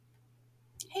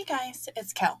Hey guys,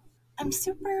 it's Kel. I'm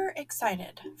super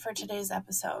excited for today's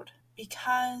episode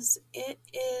because it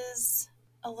is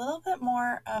a little bit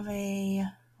more of a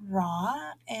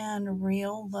raw and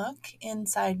real look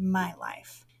inside my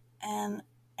life. And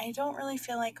I don't really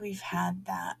feel like we've had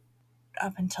that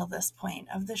up until this point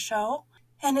of the show.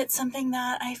 And it's something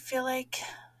that I feel like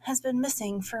has been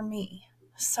missing for me.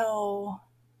 So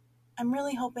I'm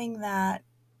really hoping that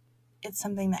it's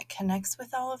something that connects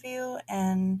with all of you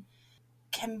and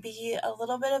can be a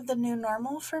little bit of the new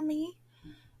normal for me,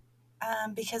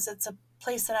 because it's a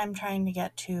place that I'm trying to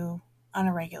get to on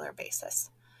a regular basis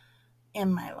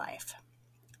in my life.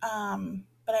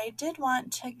 But I did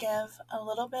want to give a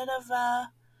little bit of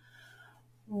a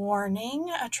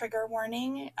warning, a trigger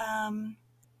warning.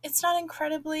 It's not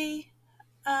incredibly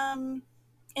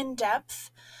in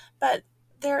depth, but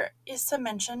there is some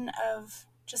mention of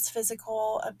just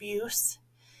physical abuse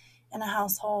in a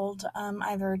household,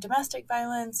 either domestic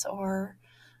violence or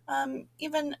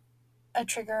even a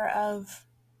trigger of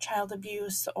child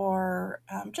abuse or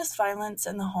just violence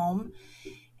in the home.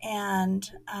 And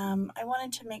I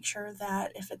wanted to make sure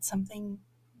that if it's something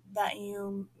that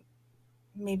you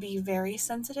may be very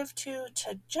sensitive to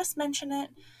just mention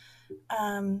it,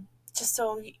 just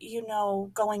so you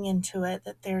know going into it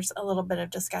that there's a little bit of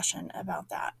discussion about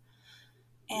that.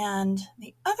 And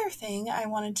the other thing I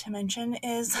wanted to mention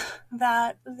is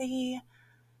that the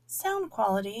sound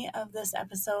quality of this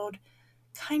episode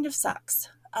kind of sucks.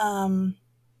 Kind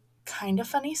of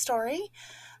funny story.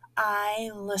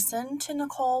 I listen to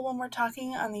Nicole when we're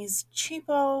talking on these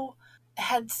cheapo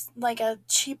heads, like a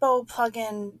cheapo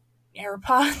plug-in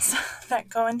AirPods that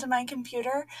go into my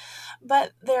computer,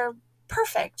 but they're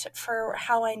perfect for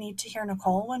how I need to hear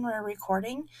Nicole when we're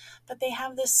recording. But they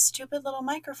have this stupid little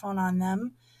microphone on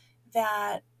them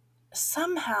that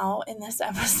somehow in this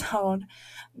episode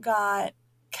got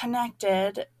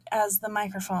connected as the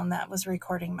microphone that was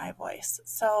recording my voice.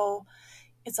 So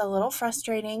it's a little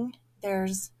frustrating.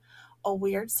 There's a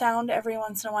weird sound every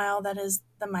once in a while that is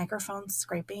the microphone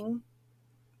scraping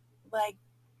like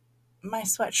my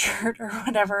sweatshirt or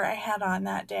whatever I had on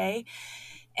that day.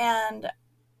 And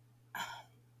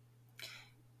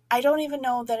I don't even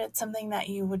know that it's something that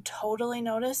you would totally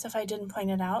notice if I didn't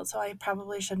point it out, so I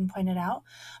probably shouldn't point it out.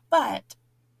 But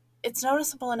it's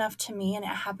noticeable enough to me, and it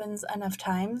happens enough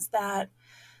times that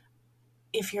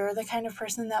if you're the kind of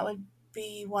person that would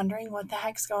be wondering what the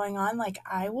heck's going on, like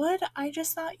I would, I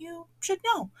just thought you should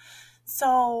know.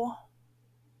 So,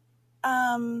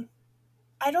 I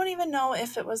don't even know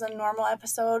if it was a normal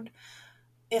episode,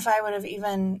 if I would have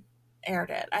even aired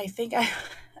it. I think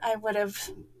I would have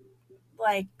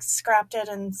like scrapped it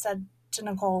and said to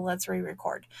Nicole, let's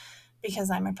re-record, because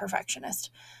I'm a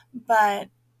perfectionist. But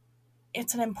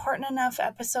it's an important enough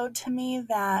episode to me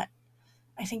that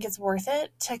I think it's worth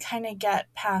it to kind of get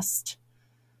past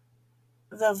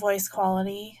the voice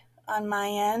quality on my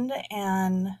end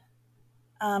and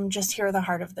just hear the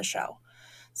heart of the show.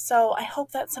 So I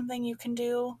hope that's something you can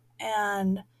do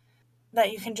and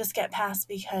that you can just get past,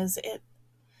 because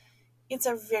it's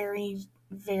a very,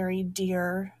 very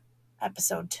dear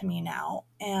episode to me now,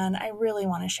 and I really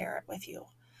want to share it with you.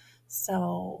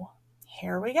 So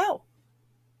here we go.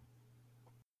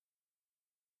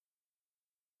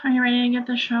 Are you ready to get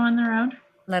the show on the road?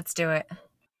 Let's do it.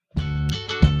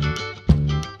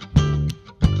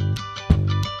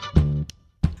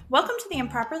 Welcome to the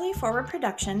Improperly Forward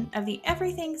production of the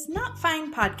Everything's Not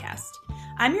Fine podcast.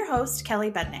 I'm your host, Kelly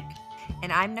Bednick.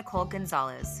 And I'm Nicole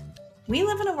Gonzalez. We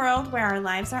live in a world where our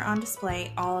lives are on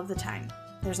display all of the time.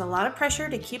 There's a lot of pressure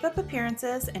to keep up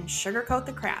appearances and sugarcoat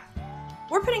the crap.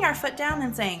 We're putting our foot down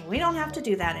and saying we don't have to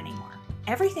do that anymore.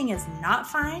 Everything is not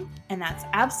fine, and that's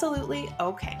absolutely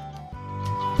okay.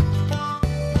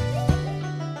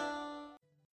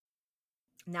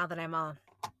 Now that I'm all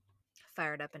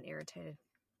fired up and irritated.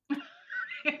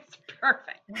 It's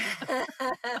perfect.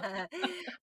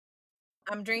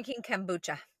 I'm drinking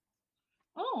kombucha.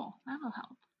 Oh, that'll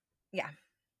help. Yeah.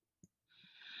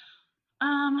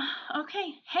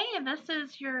 Okay. Hey, this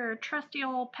is your trusty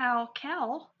old pal,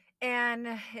 Kel.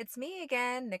 And it's me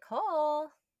again, Nicole.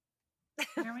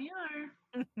 Here we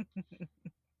are.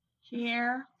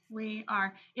 Here we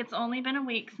are. It's only been a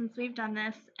week since we've done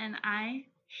this, and I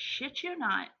shit you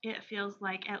not, it feels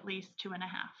like at least 2.5.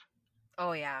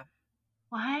 Oh, yeah.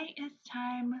 Why is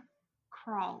time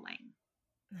crawling?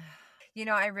 You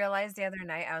know, I realized the other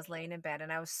night I was laying in bed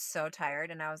and I was so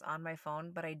tired and I was on my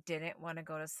phone, but I didn't want to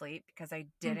go to sleep because I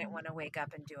didn't want to wake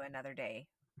up and do another day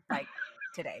like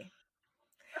today.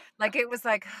 Like it was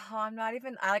like, oh, I'm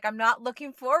not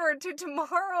looking forward to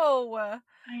tomorrow.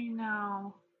 I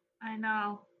know.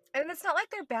 And it's not like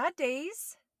they're bad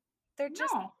days. they're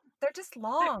just No, they're just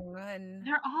long and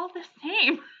they're all the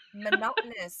same.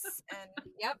 monotonous and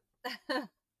yep. They're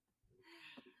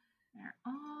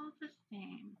all the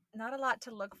same. Not a lot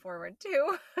to look forward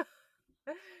to.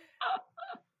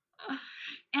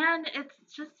 And it's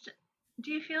just,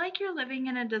 do you feel like you're living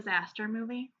in a disaster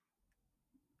movie?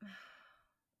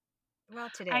 Well, I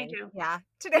today. do. Yeah.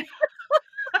 Today.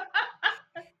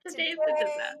 Today's the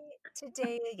disaster.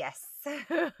 Today, yes.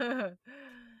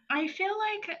 I feel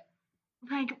like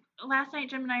last night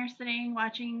Jim and I are sitting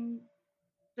watching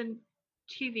the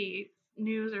TV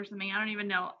news or something. I don't even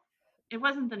know. It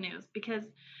wasn't the news because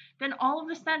then all of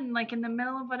a sudden, like in the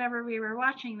middle of whatever we were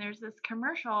watching, there's this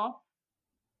commercial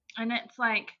and it's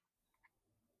like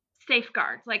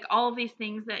safeguards, like all of these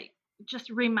things that just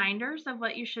reminders of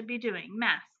what you should be doing,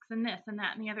 masks and this and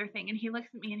that and the other thing. And he looks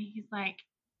at me and he's like,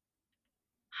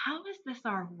 how is this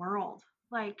our world?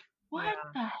 Like, what Yeah.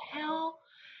 the hell?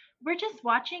 We're just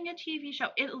watching a TV show.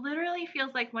 It literally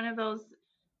feels like one of those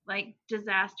like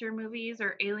disaster movies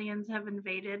or aliens have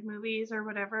invaded movies or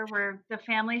whatever, where the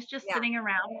family's just Yeah. sitting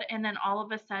around and then all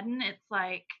of a sudden it's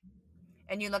like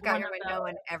And you look out one your of window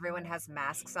and those. everyone has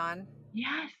masks on.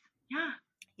 Yes, yeah.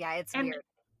 Yeah, it's And weird.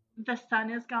 the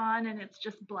sun is gone and it's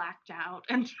just blacked out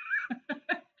and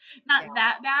not Yeah,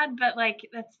 that bad, but like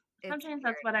that's it's sometimes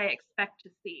weird. that's what I expect to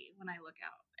see when I look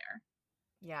out there.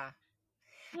 Yeah.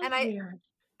 And It's weird.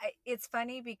 it's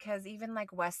funny because even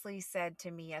like Wesley said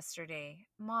to me yesterday,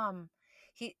 Mom,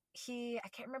 I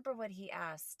can't remember what he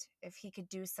asked, if he could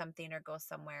do something or go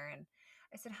somewhere. And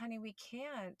I said, honey, we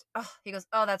can't. Oh, he goes,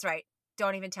 oh, that's right.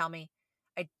 Don't even tell me.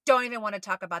 I don't even want to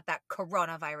talk about that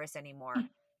coronavirus anymore.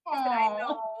 I said,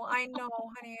 Oh. I know,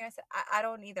 honey. I said, I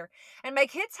don't either. And my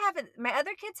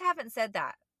other kids haven't said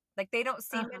that. Like they don't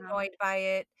seem Uh-huh. annoyed by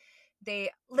it.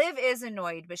 Liv is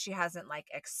annoyed, but she hasn't like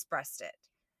expressed it.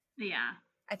 Yeah.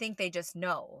 I think they just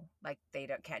know, like they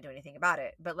can't do anything about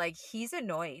it. But like he's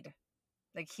annoyed,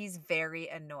 like he's very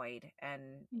annoyed,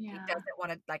 and he Yeah. doesn't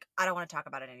want to. Like I don't want to talk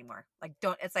about it anymore. Like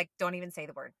don't. It's like don't even say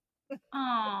the word.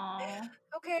 Oh.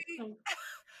 Okay, So,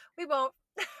 we won't.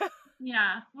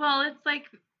 yeah. Well, it's like,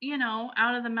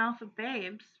 out of the mouth of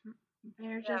babes.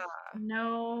 They're just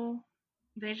Yeah.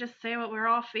 they just say what we're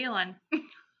all feeling.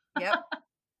 Yep.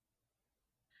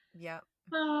 Yep.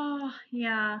 Oh,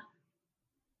 yeah.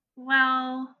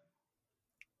 Well,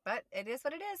 But it is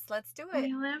what it is. Let's do it.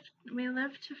 we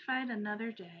live to fight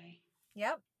another day.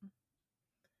 Yep.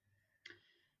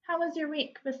 How was your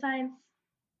week besides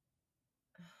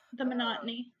the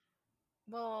monotony?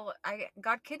 Well, I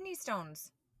got kidney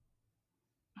stones.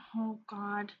 Oh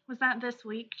God. Was that this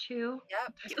week too?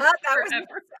 Yep. Feels That was.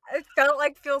 forever.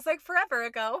 It feels like forever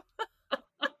ago.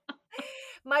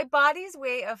 My body's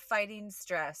way of fighting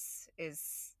stress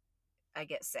is I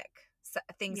get sick. So,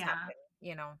 things Yeah. happen.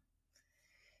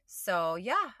 So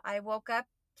yeah, I woke up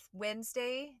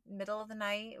Wednesday, middle of the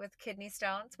night, with kidney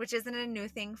stones, which isn't a new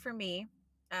thing for me.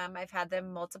 I've had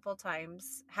them multiple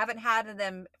times. Haven't had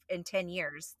them in 10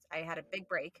 years. I had a big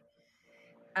break.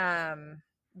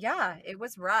 Yeah, it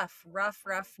was rough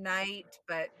night,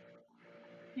 but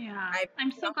Yeah. I've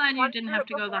I'm so gone glad you didn't through have it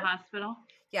to go to the before. hospital.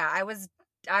 Yeah, I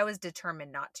was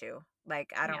determined not to.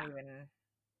 Like I don't Yeah. even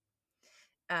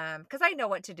because I know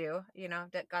what to do,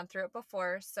 gone through it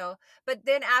before. So, but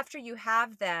then after you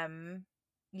have them,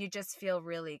 you just feel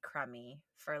really crummy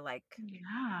for like,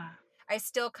 Yeah. I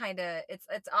still kind of,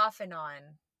 it's off and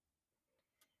on.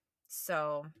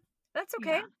 So that's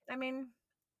okay. Yeah. I mean,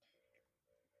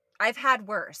 I've had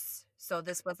worse. So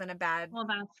this wasn't a bad Well,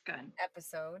 that's good.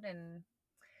 episode. And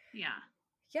Yeah.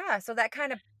 yeah, so that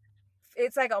kind of,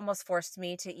 it's like almost forced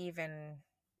me to even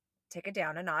take it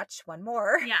down a notch, one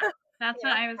more. Yeah. That's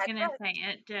what I was Had gonna fun. say.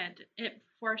 It did. It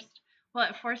forced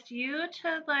you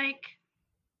to like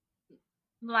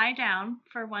lie down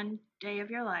for one day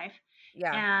of your life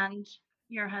Yeah. and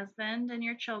your husband and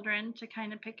your children to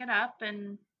kind of pick it up,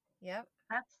 and Yep.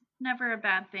 that's never a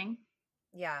bad thing,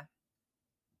 Yeah.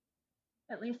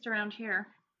 at least around here.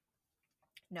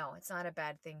 No, it's not a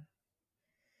bad thing.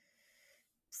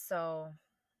 So,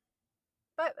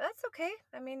 but that's okay.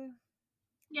 I mean,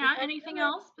 Yeah. Anything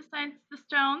else besides the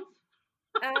stones?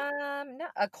 no,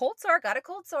 a cold sore. Got a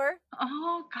cold sore.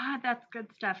 Oh God, that's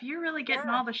good stuff. You're really getting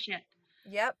Yeah. all the shit.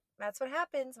 Yep, that's what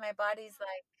happens. My body's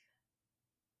like,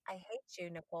 I hate you,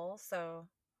 Nicole. So,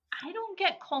 I don't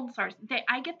get cold sores.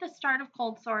 I get the start of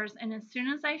cold sores, and as soon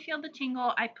as I feel the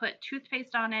tingle, I put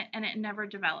toothpaste on it, and it never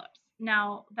develops.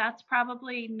 Now, that's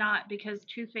probably not because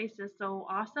toothpaste is so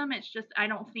awesome. It's just I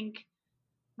don't think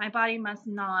my body must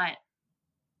not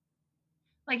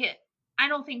like it. I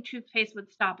don't think toothpaste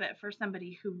would stop it for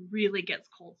somebody who really gets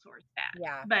cold sores bad.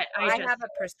 yeah. But I have a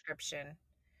prescription.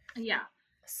 Yeah.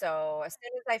 So as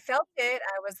soon as I felt it,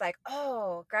 I was like,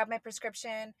 oh, grab my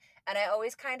prescription. And I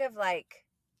always kind of like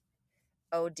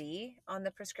OD on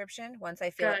the prescription once I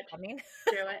feel it Good. coming.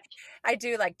 Do it. I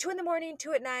do like 2 in the morning,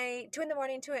 2 at night, 2 in the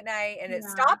morning, 2 at night, and it Yeah.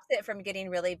 stops it from getting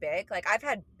really big. Like I've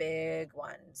had big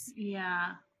ones,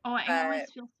 Yeah. Oh, I but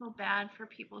always feel so bad for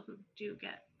people who do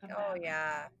get the oh bad ones.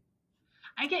 yeah.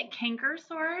 I get canker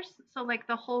sores, so like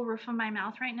the whole roof of my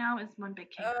mouth right now is one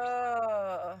big canker sore,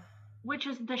 Oh, which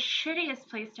is the shittiest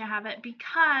place to have it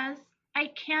because I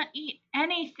can't eat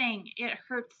anything. It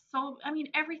hurts so. I mean,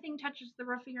 everything touches the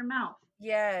roof of your mouth, which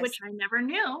yes. I never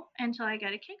knew until I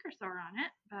got a canker sore on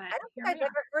it. But I don't think here we I've are.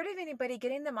 ever heard of anybody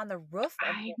getting them on the roof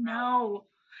of I their mouth. know.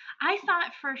 I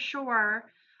thought for sure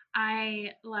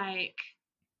I like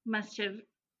must have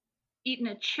eaten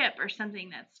a chip or something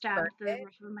that stabbed Burnt the it?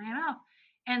 roof of my mouth.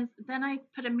 And then I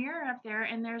put a mirror up there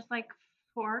and there's like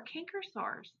 4 canker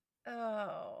sores.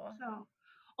 Oh. So,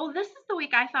 oh, this is the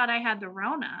week I thought I had the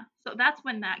Rona. So that's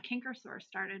when that canker sore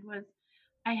started was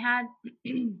I had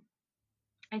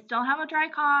I still have a dry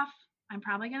cough. I'm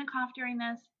probably going to cough during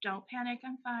this. Don't panic,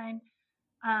 I'm fine.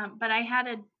 But I had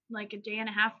a day and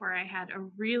a half where I had a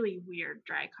really weird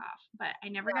dry cough, but I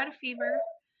never got a fever.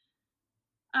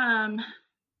 Um,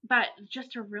 but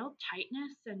just a real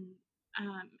tightness and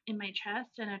in my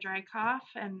chest and a dry cough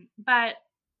but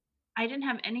I didn't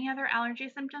have any other allergy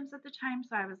symptoms at the time,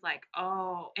 so I was like,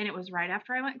 oh, and it was right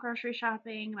after I went grocery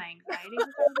shopping. My anxiety was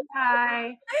really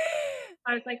high.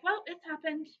 I was like, well, it's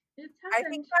happened. It's I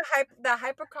think happened. the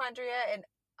hypochondria and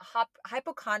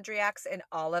hypochondriacs in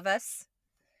all of us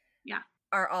Yeah,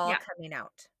 are all yeah, coming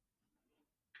out.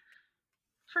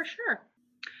 for sure.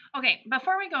 Okay,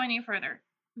 before we go any further,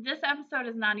 this episode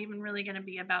is not even really going to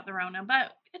be about the Rona,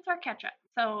 but it's our catch up,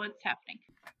 so it's happening.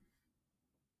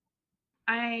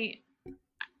 I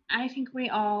think we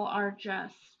all are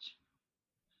just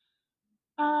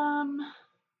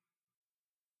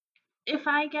if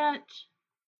I get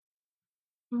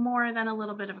more than a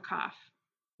little bit of a cough,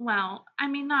 well, I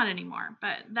mean not anymore,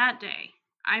 but that day,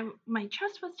 my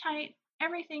chest was tight,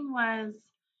 everything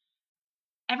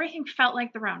felt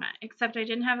like the Rona, except I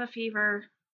didn't have a fever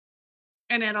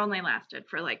and it only lasted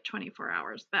for like 24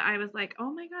 hours. But I was like,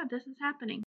 oh my God, this is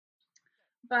happening.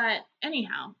 But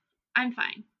anyhow, I'm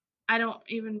fine. I don't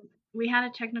even, we had a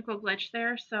technical glitch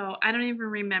there, so I don't even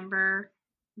remember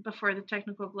before the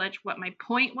technical glitch what my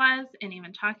point was in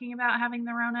even talking about having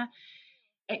the Rona,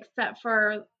 except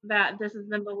for that this has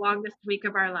been the longest week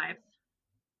of our lives.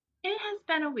 It has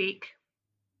been a week,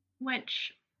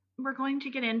 which we're going to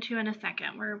get into in a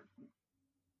second.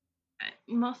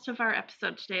 Most of our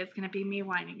episode today is going to be me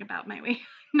whining about my week.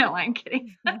 No, I'm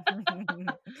kidding.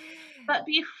 But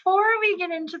before we get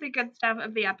into the good stuff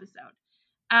of the episode,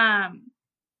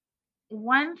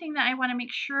 one thing that I want to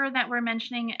make sure that we're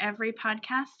mentioning every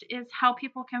podcast is how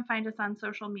people can find us on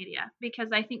social media,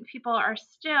 because I think people are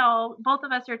still, both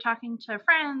of us are talking to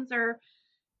friends or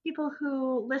people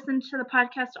who listen to the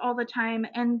podcast all the time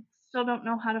and still don't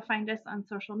know how to find us on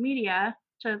social media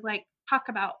to like talk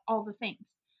about all the things.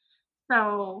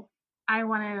 So I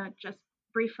want to just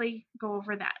briefly go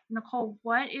over that. Nicole,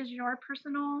 what is your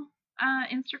personal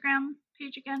Instagram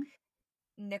page again?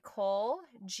 Nicole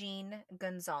Jean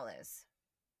Gonzalez.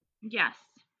 Yes.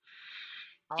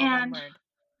 All one And word.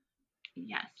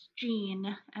 yes,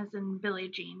 Jean, as in Billie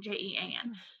Jean,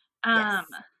 Jean. Yes.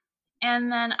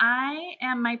 And then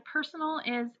my personal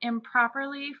is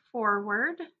Improperly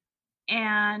Forward.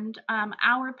 And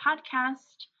our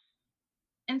podcast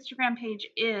Instagram page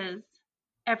is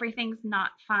Everything's Not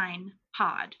Fine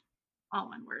Pod. All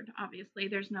one word, obviously.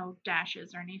 There's no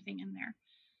dashes or anything in there.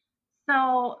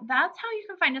 So that's how you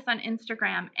can find us on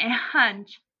Instagram. And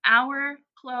our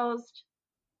closed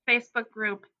Facebook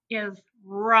group is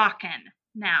rocking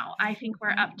now. I think we're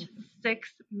up to 6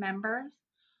 members.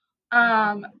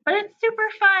 But it's super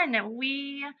fun.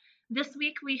 This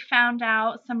week we found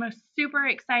out some super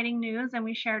exciting news and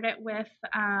we shared it with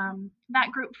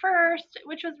that group first,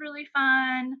 which was really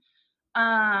fun.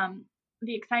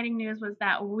 The exciting news was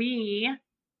that we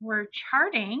were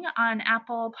charting on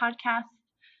Apple Podcasts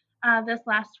this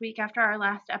last week. After our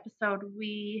last episode,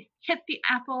 we hit the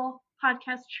Apple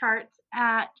Podcast charts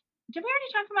at. Did we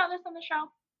already talk about this on the show?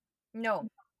 No.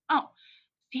 Oh,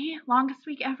 see, longest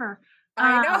week ever.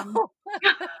 I know.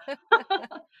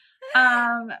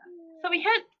 So we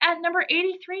hit at number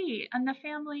 83 on the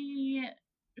family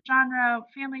genre,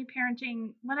 family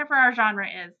parenting, whatever our genre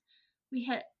is. We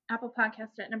hit Apple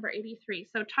Podcast at number 83.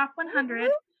 So top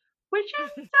 100, which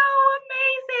is so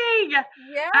amazing.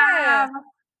 Yeah.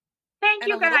 Thank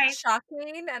you guys. A little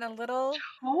shocking and a little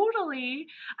totally.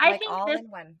 like I think all in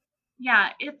one. Yeah,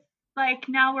 like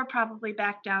now we're probably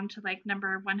back down to like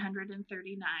number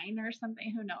 139 or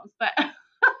something. Who knows? But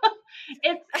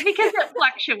it's because it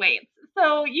fluctuates.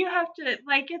 So you have to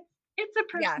like it's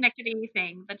a Yeah. persnickety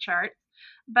thing, the charts.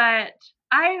 But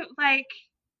I like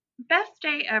best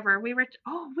day ever. We were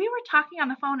talking on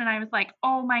the phone and I was like,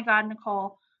 "Oh my god,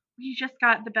 Nicole, we just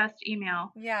got the best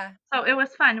email." Yeah. So it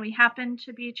was fun. We happened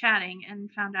to be chatting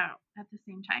and found out at the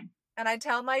same time. And I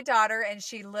tell my daughter, and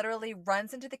she literally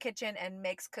runs into the kitchen and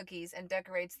makes cookies and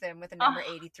decorates them with the number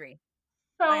Oh, 83.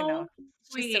 I know.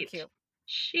 so She's so sweet. cute.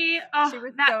 She She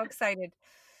was so excited.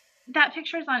 that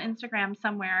picture's on Instagram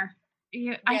somewhere.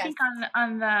 I Yes. think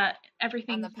on the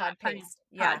everything On the pod paste.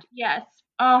 Yeah. Yes.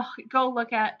 Oh, go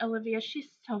look at Olivia. She's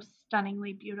so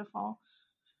stunningly beautiful.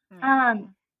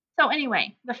 Mm. So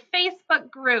anyway, the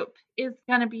Facebook group is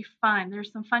going to be fun.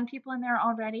 There's some fun people in there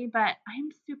already, but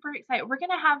I'm super excited. We're going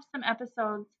to have some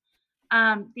episodes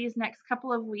these next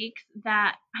couple of weeks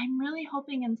that I'm really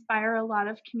hoping inspire a lot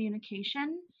of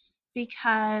communication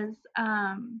because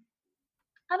I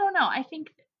don't know. I think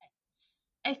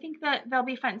that they'll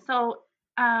be fun. So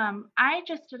I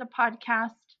just did a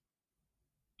podcast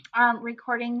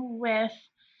recording with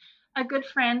a good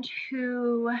friend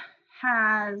who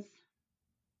has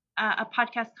a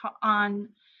podcast on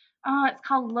it's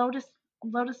called Lotus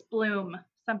Bloom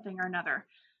something or another.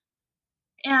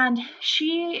 And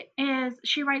she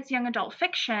writes young adult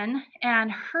fiction,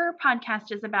 and her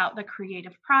podcast is about the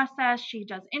creative process. She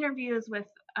does interviews with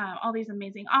all these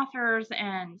amazing authors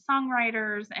and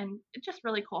songwriters, and it's just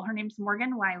really cool. Her name's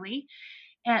Morgan Wiley.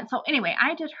 And so anyway,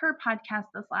 I did her podcast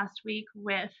this last week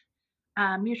with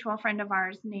a mutual friend of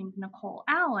ours named Nicole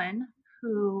Allen,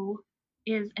 who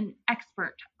is an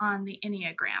expert on the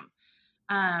Enneagram.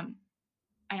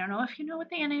 I don't know if you know what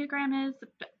the Enneagram is,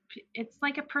 but it's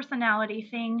like a personality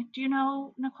thing. Do you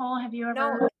know, Nicole? Have you ever?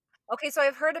 No. Okay, so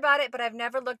I've heard about it, but I've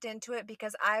never looked into it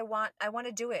because I want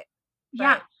to do it.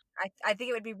 Yeah. But I think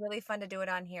it would be really fun to do it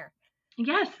on here.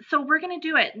 Yes, so we're gonna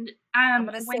do it. I'm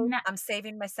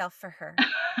saving myself for her.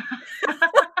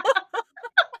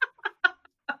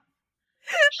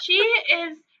 She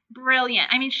is brilliant.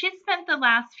 I mean, she's spent the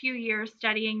last few years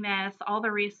studying this, all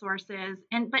the resources,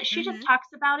 but she just talks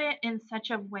about it in such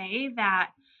a way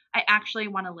that I actually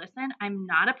want to listen. I'm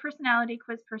not a personality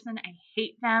quiz person. I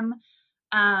hate them.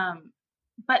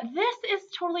 But this is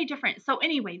totally different. So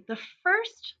anyway, the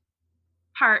first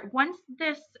part, once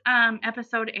this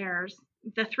episode airs,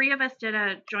 the three of us did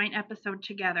a joint episode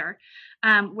together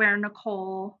where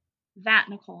Nicole,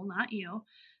 not you,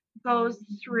 goes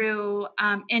through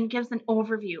and gives an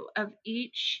overview of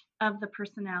each of the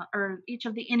each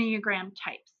of the Enneagram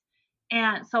types.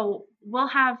 And so we'll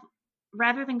have,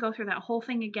 rather than go through that whole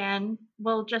thing again,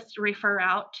 we'll just refer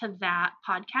out to that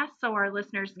podcast so our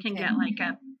listeners can get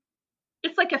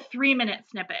it's like a 3-minute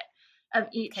snippet of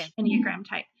each Enneagram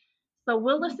type. So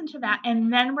we'll listen to that,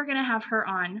 and then we're going to have her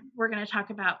on. We're going to talk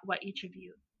about what each of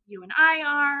you and I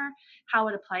are, how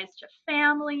it applies to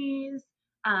families,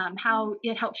 how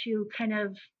it helps you kind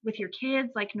of with your kids,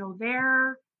 like know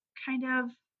their kind of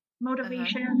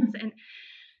motivations. And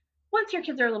once your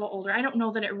kids are a little older, I don't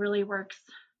know that it really works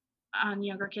on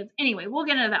younger kids. Anyway, we'll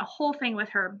get into that whole thing with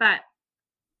her, but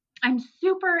I'm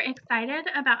super excited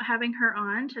about having her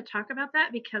on to talk about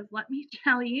that because let me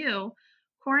tell you,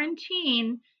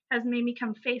 quarantine has made me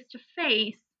come face to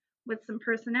face with some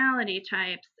personality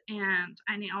types, and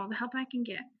I need all the help I can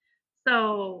get.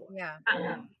 So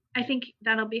I think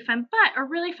that'll be fun, but a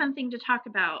really fun thing to talk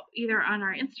about either on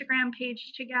our Instagram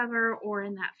page together or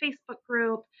in that Facebook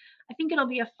group. I think it'll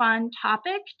be a fun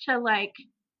topic to like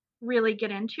really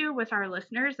get into with our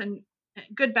listeners and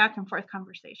good back and forth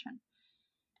conversation.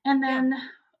 And then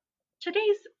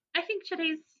today's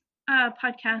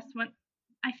podcast went.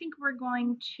 I think we're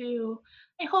going to.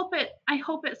 I hope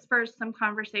it spurs some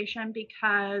conversation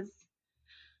because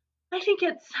I think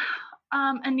it's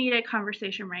a needed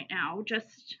conversation right now.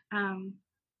 Just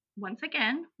once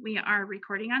again, we are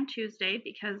recording on Tuesday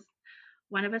because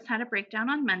one of us had a breakdown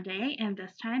on Monday, and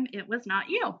this time it was not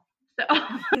you. So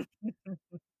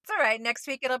it's all right. Next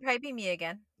week it'll probably be me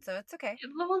again, so it's okay.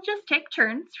 We'll just take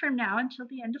turns from now until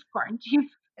the end of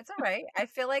quarantine. It's all right. I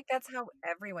feel like that's how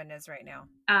everyone is right now.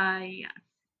 Yeah.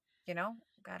 You know,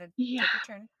 gotta take your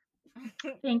turn.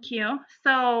 Thank you.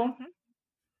 So,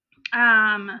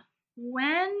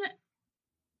 when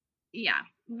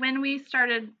we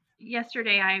started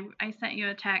yesterday, I sent you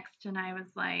a text and I was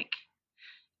like,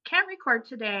 can't record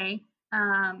today.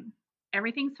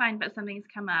 Everything's fine, but something's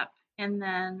come up. And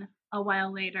then a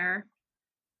while later,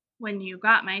 when you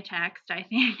got my text, I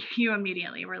think you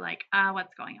immediately were like,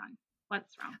 what's going on?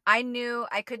 What's wrong? I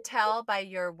could tell by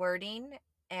your wording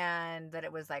and that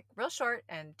it was like real short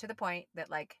and to the point,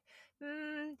 that like,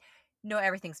 no,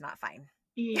 everything's not fine.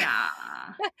 Yeah.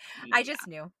 I just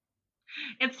knew.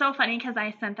 It's so funny because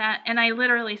I sent that and I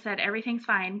literally said, everything's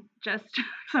fine. Just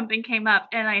something came up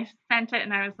and I sent it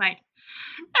and I was like,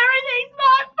 everything's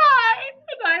not fine.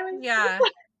 And I was Yeah.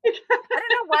 I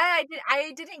don't know why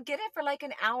I didn't get it for like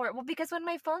an hour. Well, because when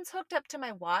my phone's hooked up to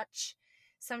my watch,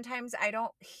 sometimes I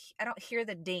don't hear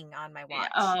the ding on my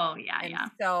watch. Oh, yeah, And yeah.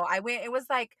 so I went, it was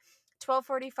like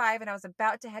 12:45 and I was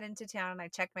about to head into town and I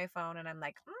checked my phone and I'm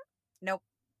like, nope.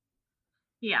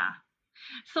 Yeah.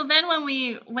 So then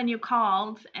when you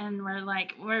called and we're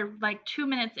like 2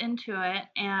 minutes into it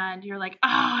and you're like, oh,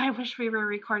 I wish we were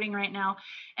recording right now.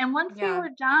 And once we Yeah. were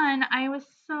done, I was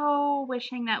so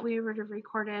wishing that we would have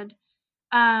recorded.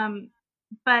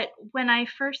 But when I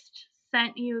first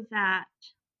sent you that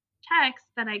text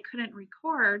that I couldn't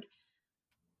record,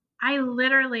 I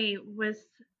literally was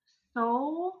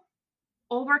so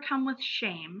overcome with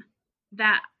shame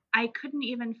that I couldn't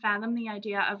even fathom the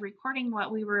idea of recording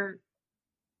what we were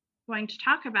going to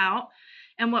talk about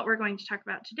and what we're going to talk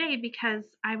about today, because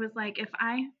I was like,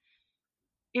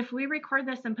 if we record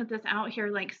this and put this out here,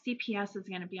 like CPS is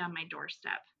going to be on my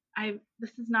doorstep.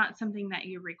 This is not something that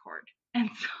you record. And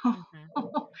so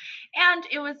and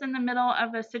it was in the middle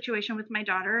of a situation with my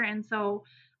daughter, and so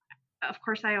of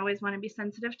course I always want to be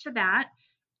sensitive to that,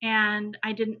 and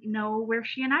I didn't know where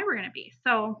she and I were going to be.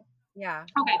 So Yeah.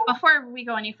 okay, before we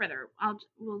go any further,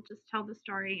 we'll just tell the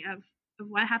story of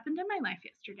what happened in my life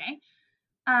yesterday.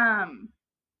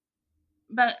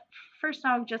 But first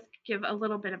I'll just give a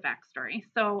little bit of backstory.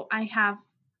 So I have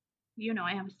a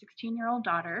 16-year-old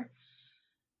daughter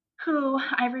who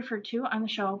I've referred to on the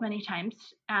show many times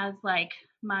as like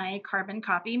my carbon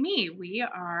copy me. We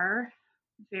are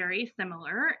very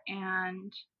similar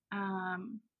and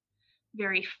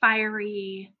very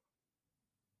fiery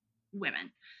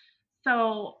women.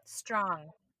 So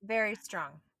Strong, very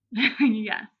strong.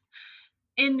 yes,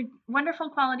 in wonderful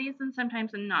qualities and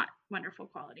sometimes in not wonderful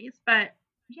qualities, but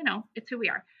it's who we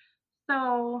are.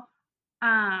 So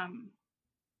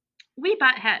we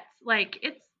butt heads. Like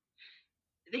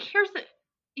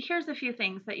here's a few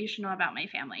things that you should know about my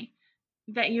family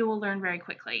that you will learn very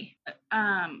quickly.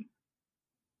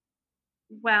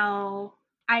 Well,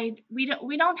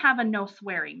 we don't have a no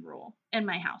swearing rule in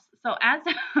my house. So as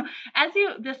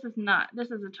this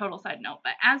is a total side note,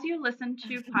 but as you listen to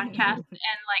podcasts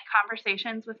and like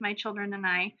conversations with my children and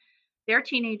I, they're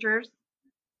teenagers.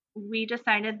 We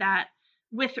decided that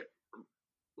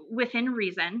within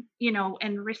reason,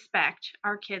 and respect,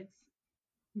 our kids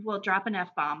will drop an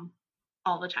F-bomb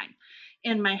all the time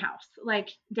in my house. Like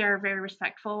they're very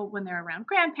respectful when they're around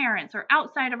grandparents or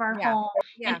outside of our home.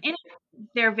 Yeah. And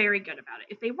they're very good about it.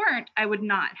 If they weren't, I would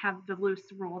not have the loose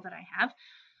rule that I have.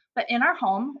 But in our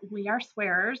home, we are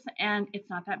swearers and it's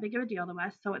not that big of a deal to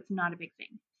us. So it's not a big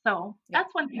thing. So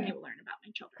that's one thing you'll learn about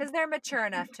my children. Because they're mature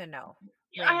enough to know.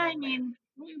 I mean,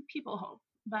 people hope,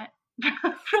 but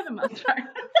for the most part.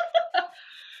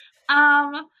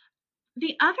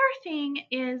 The other thing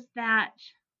is that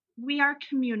we are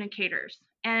communicators,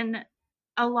 and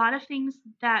a lot of things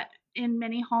that in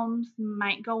many homes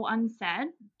might go unsaid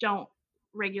don't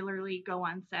regularly go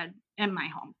unsaid in my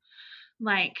home.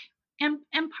 Like, and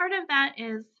part of that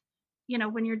is,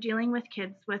 when you're dealing with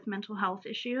kids with mental health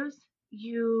issues,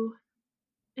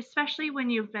 especially when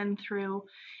you've been through,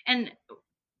 and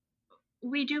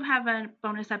we do have a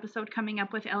bonus episode coming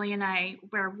up with Ellie and I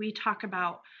where we talk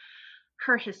about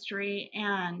her history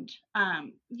and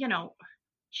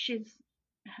she's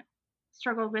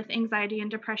struggled with anxiety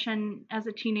and depression as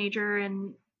a teenager,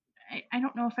 and I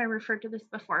don't know if I referred to this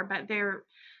before, but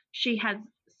she had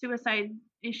suicide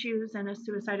issues and a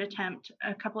suicide attempt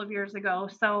a couple of years ago.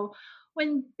 So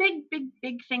when big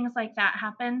things like that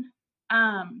happen,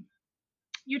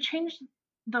 you change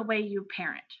the way you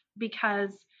parent,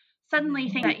 because suddenly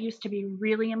things that used to be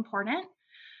really important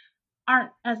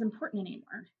aren't as important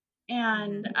anymore.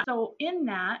 And so in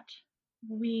that,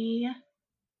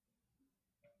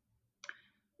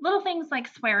 little things like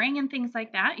swearing and things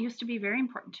like that used to be very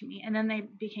important to me, and then they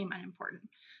became unimportant.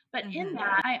 But in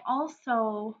that, I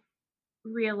also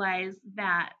realized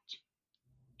that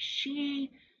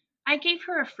I gave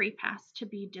her a free pass to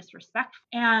be disrespectful.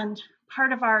 And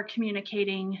part of our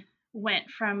communicating went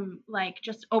from like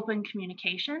just open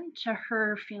communication to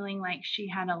her feeling like she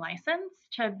had a license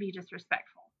to be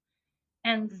disrespectful.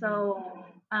 And so,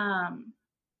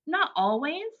 not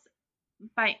always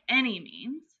by any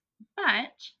means,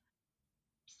 but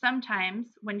sometimes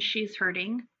when she's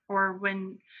hurting or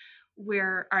when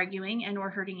we're arguing and we're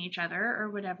hurting each other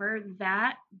or whatever,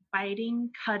 that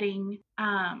biting, cutting,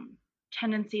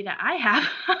 tendency that I have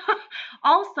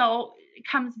also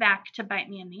comes back to bite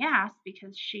me in the ass,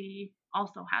 because she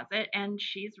also has it and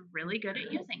she's really good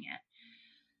at using it.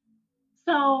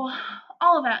 So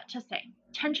all of that to say,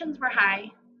 tensions were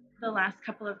high the last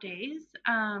couple of days.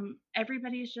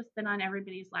 Everybody's just been on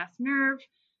everybody's last nerve.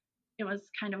 It was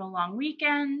kind of a long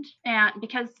weekend, and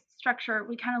because structure,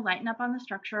 we kind of lighten up on the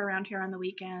structure around here on the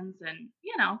weekends, and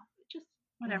just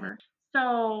whatever.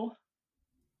 So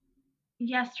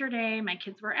yesterday my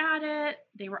kids were at it.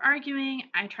 They were arguing.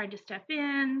 I tried to step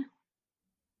in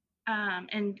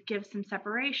and give some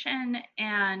separation,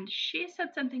 and she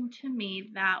said something to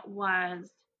me that was,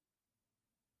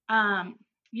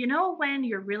 when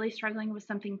you're really struggling with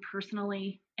something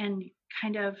personally and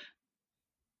kind of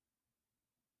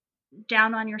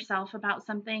down on yourself about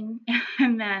something,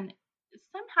 and then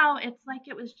somehow it's like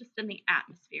it was just in the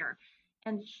atmosphere.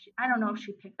 And I don't know if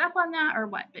she picked up on that or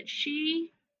what, but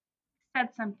she said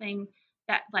something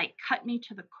that like cut me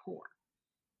to the core.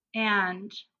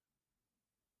 And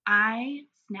I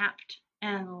snapped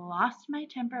and lost my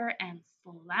temper and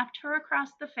slapped her across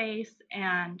the face.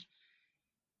 And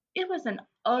it was an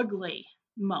ugly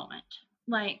moment.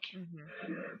 Like,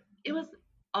 it was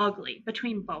ugly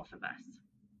between both of us.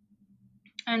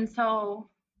 And so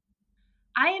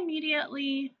I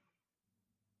immediately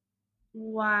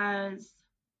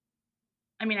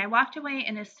I walked away,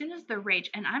 and as soon as the rage,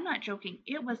 and I'm not joking,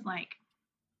 it was like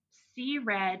see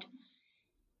red,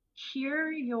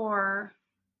 hear your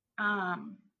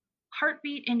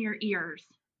heartbeat in your ears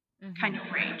kind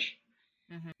of rage.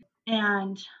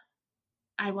 And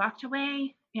I walked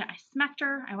away. I smacked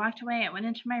her. I walked away. I went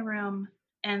into my room,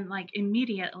 and like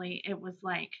immediately it was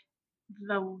like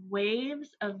the waves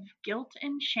of guilt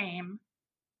and shame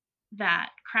that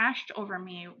crashed over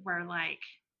me were like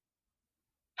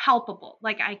palpable.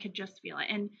 Like I could just feel it.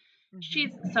 And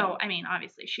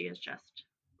obviously she is just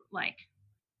like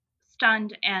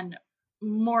stunned, and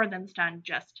more than stunned,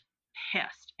 just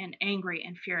pissed and angry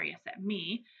and furious at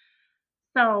me.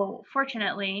 So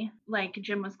fortunately, like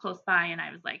Jim was close by, and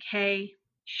I was like, hey,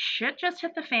 shit just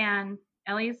hit the fan.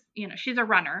 Ellie's, she's a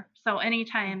runner. So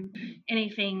anytime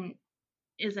anything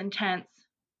is intense,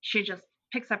 she just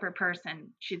picks up her purse and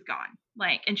she's gone.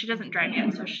 Like, and she doesn't drive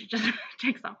yet, so she just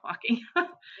takes off walking.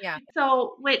 Yeah.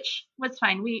 So, which was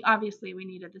fine. We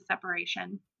needed the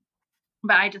separation,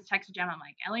 but I just texted Jim. I'm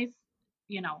like, Ellie's,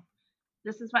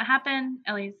 this is what happened.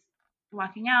 Ellie's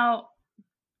walking out.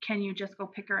 Can you just go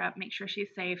pick her up, make sure she's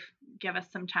safe, give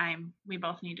us some time. We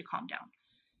both need to calm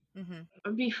down.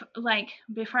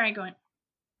 Before I go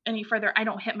any further, I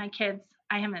don't hit my kids.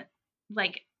 I haven't,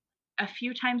 like, a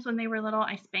few times when they were little,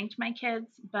 I spanked my kids,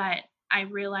 but I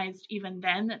realized even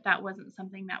then that wasn't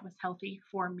something that was healthy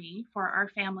for me, for our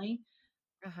family.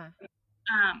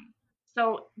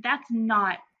 So that's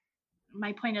not,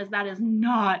 my point is that is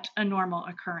not a normal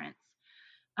occurrence.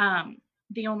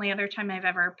 The only other time I've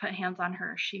ever put hands on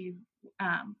her, she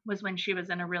was when she was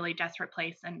in a really desperate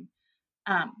place, and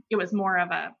it was more of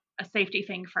a safety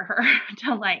thing for her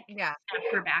to like snap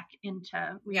her back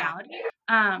into reality.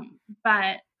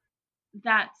 But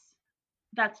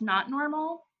that's not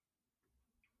normal.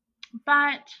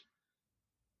 But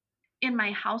in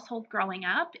my household growing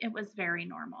up, it was very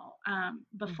normal.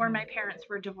 Before my parents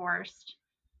were divorced,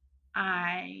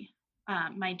 my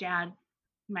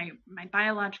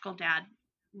biological dad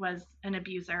was an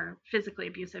abuser, physically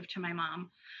abusive to my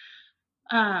mom.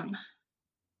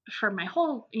 For my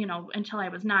whole, until I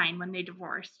was 9 when they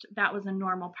divorced. That was a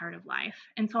normal part of life.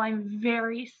 And so I'm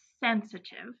very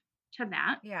sensitive to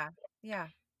that. Yeah.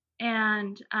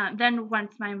 And then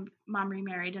once my mom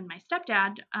remarried and my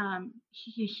stepdad,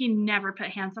 he never put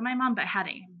hands on my mom, but had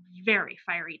a very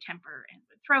fiery temper and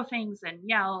would throw things and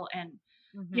yell, and,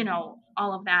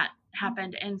 all of that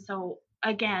happened. And so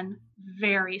again,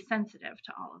 very sensitive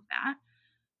to all of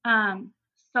that.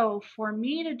 So for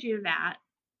me to do that,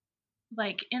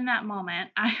 like in that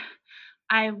moment,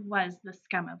 I was the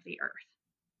scum of the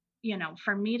earth.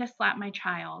 For me to slap my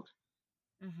child,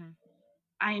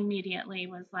 I immediately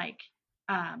was like,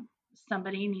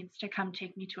 somebody needs to come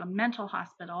take me to a mental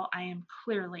hospital. I am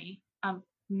clearly a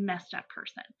messed up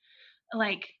person.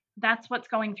 Like, that's what's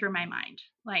going through my mind.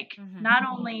 Like, not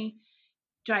only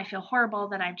do I feel horrible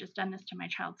that I've just done this to my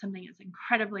child, something is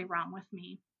incredibly wrong with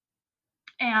me.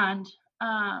 And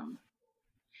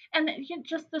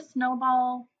just the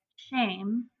snowball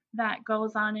shame that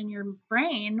goes on in your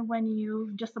brain when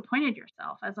you've disappointed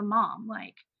yourself as a mom.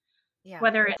 Like,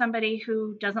 whether it's somebody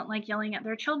who doesn't like yelling at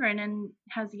their children and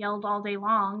has yelled all day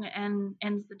long and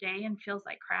ends the day and feels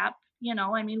like crap.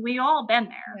 We all been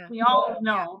there. We all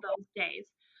know those days.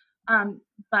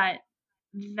 But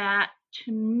that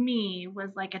to me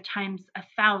was like a times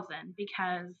 1,000,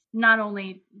 because not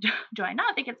only do I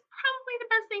not think it's probably the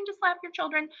best thing to slap your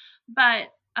children, but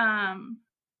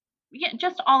yeah,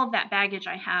 just all of that baggage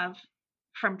I have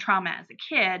from trauma as a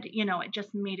kid, it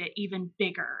just made it even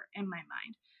bigger in my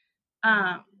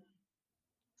mind.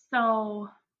 So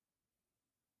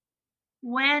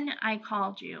when I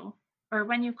called you, or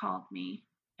when you called me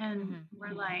and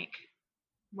were like,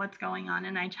 what's going on?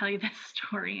 And I tell you this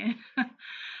story,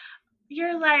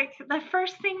 you're like, the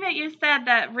first thing that you said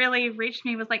that really reached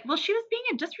me was like, well, she was being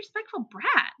a disrespectful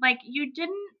brat. Like you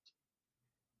didn't.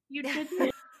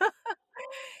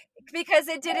 Because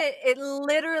it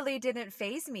literally didn't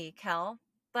faze me, Kel.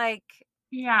 Like,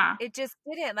 Yeah. it just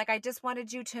didn't. Like, I just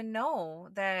wanted you to know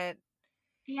that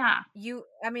Yeah.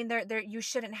 I mean, you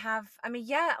shouldn't have, I mean,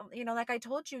 yeah, like I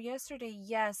told you yesterday,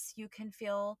 yes, you can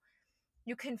feel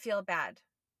bad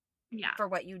Yeah. for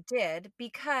what you did,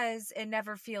 because it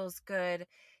never feels good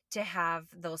to have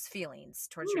those feelings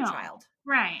towards your No. child.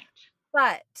 Right.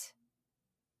 But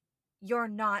you're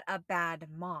not a bad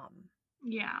mom.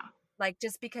 Yeah. Like,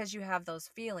 just because you have those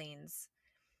feelings,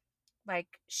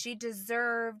 like, she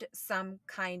deserved some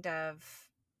kind of,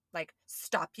 like,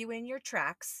 stop you in your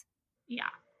tracks Yeah.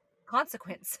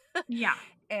 consequence. Yeah.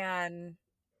 And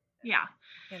Yeah.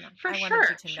 For I wanted you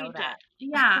sure to she know did. that.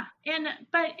 Yeah.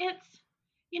 But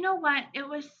you know what?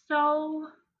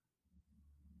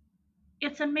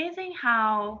 It's amazing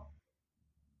how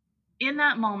in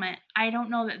that moment, I don't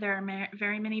know that there are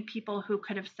very many people who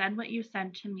could have said what you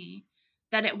said to me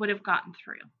that it would have gotten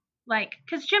through. Like,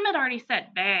 because Jim had already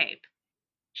said, babe,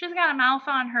 she's got a mouth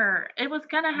on her. It was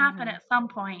going to happen at some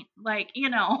point. Like,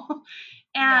 Yeah.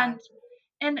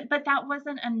 but that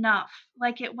wasn't enough.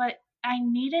 Like, what I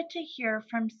needed to hear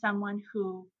from someone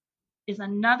who is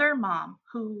another mom,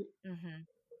 who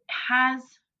has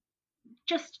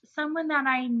just someone that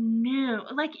I knew,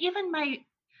 like even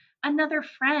another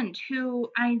friend who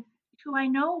I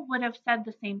know would have said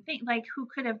the same thing, like who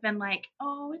could have been like,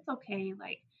 oh, it's okay,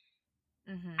 like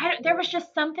there was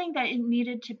just something that it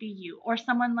needed to be you or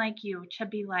someone like you to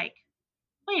be like,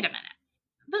 wait a minute,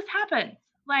 this happens,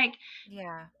 like,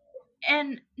 Yeah.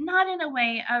 and not in a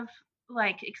way of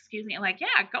like excusing it, like,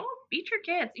 yeah, go beat your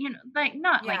kids, like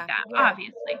not like that,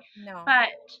 obviously. No. But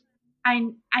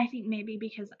I think maybe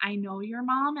because I know your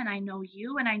mom and I know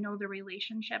you and I know the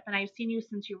relationship and I've seen you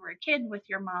since you were a kid with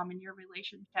your mom and your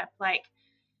relationship, like,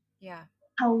 Yeah.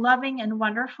 how loving and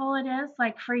wonderful it is,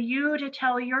 like, for you to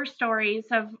tell your stories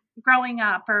of growing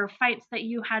up or fights that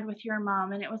you had with your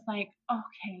mom, and it was like,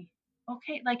 okay,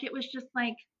 like it was just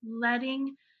like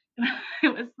letting it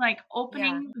was like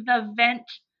opening the vent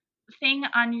thing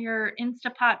on your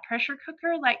Instapot pressure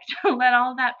cooker, like to let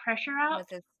all that pressure out. Let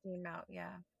the steam out.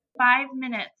 Yeah. 5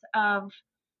 minutes of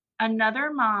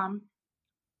another mom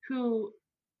who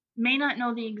may not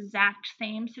know the exact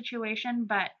same situation,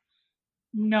 but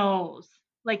knows,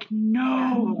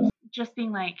 just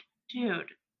being like,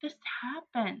 dude, this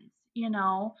happens,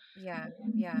 Yeah.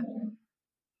 Yeah.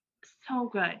 so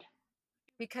good.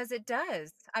 Because it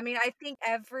does. I mean, I think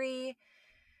every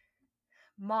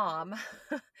mom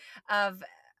of,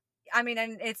 I mean,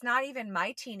 and it's not even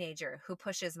my teenager who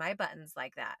pushes my buttons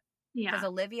like that. Because Yeah.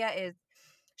 Olivia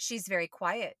she's very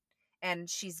quiet and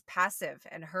she's passive,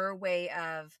 and her way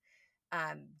of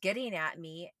getting at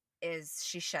me is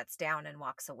she shuts down and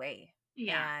walks away.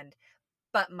 Yeah.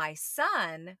 But my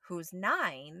son, who's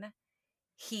 9,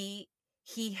 he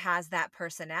has that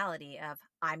personality of,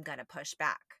 I'm gonna push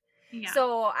back. Yeah.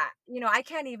 So I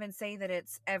can't even say that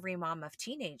it's every mom of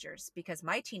teenagers, because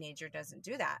my teenager doesn't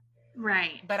do that.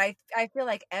 Right. But I feel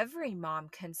like every mom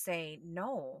can say,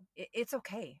 no, it's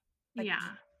okay. Like,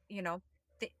 Yeah.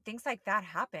 Things like that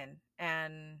happen,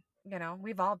 and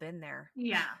we've all been there.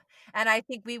 Yeah. And I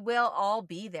think we will all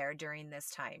be there during this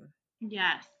time.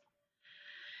 Yes.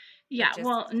 It Yeah. just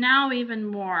Well, now even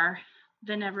more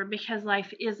than ever, because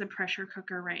life is a pressure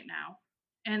cooker right now.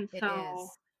 And it so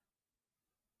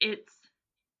is.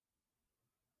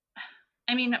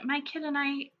 I mean, my kid and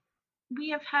I, we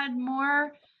have had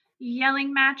more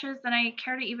yelling matches than I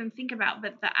care to even think about.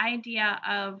 But the idea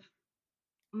of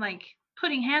like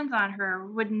putting hands on her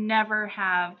would never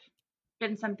have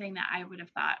been something that I would have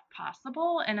thought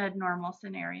possible in a normal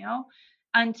scenario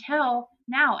until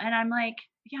now. And I'm like,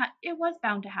 yeah, it was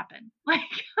bound to happen.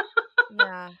 Like,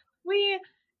 Yeah. we,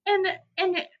 and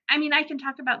I mean, I can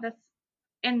talk about this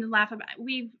and laugh about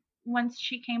it. Once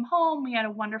she came home, we had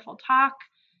a wonderful talk.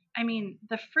 I mean,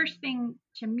 the first thing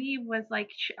to me was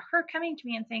like her coming to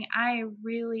me and saying, I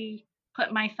really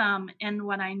put my thumb in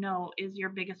what I know is your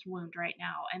biggest wound right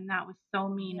now. And that was so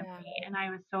mean of me. And I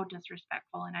was so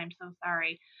disrespectful. And I'm so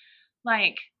sorry.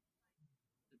 Like,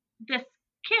 this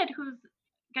kid who's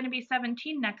going to be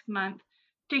 17 next month,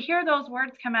 to hear those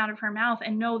words come out of her mouth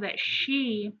and know that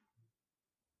she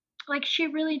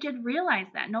really did realize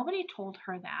that. Nobody told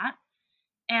her that.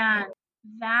 And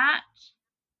that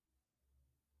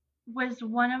was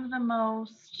one of the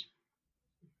most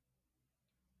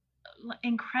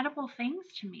incredible things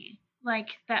to me. Like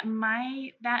that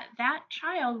that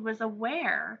child was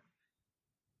aware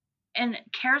and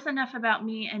cares enough about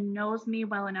me and knows me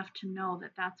well enough to know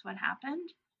that that's what happened.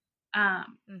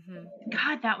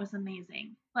 God, that was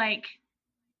amazing. Like,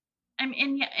 and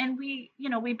we,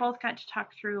 we both got to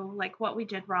talk through like what we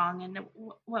did wrong and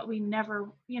what we never,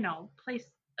 place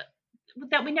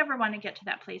that we never want to get to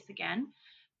that place again.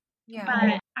 Yeah.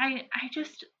 But I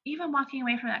just, even walking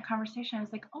away from that conversation, I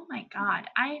was like, oh my God,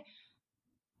 I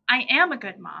am a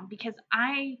good mom because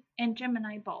and Jim and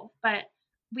I both, but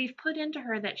we've put into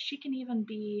her that she can even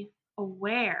be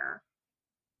aware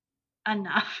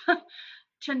enough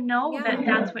to know that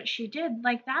that's what she did.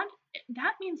 Like that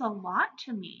means a lot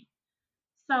to me.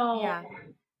 So, Yeah.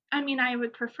 I mean, I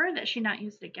would prefer that she not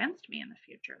use it against me in the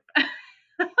future.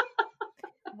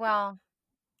 Well,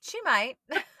 she might.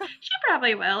 She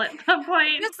probably will at some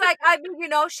point. Just like,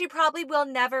 she probably will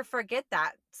never forget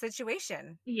that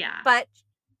situation. Yeah. But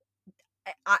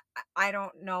I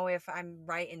don't know if I'm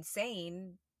right in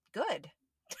saying good.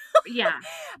 Yeah.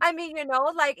 I mean,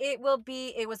 like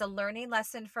it was a learning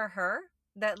lesson for her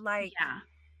that like, Yeah.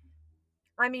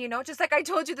 I mean, just like I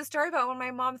told you the story about when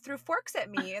my mom threw forks at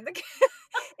me in the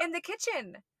in the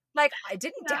kitchen. Like, it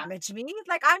didn't Yeah. damage me.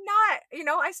 Like, I'm not,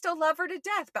 I still love her to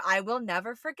death, but I will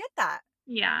never forget that.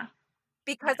 Yeah.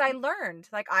 Because I learned,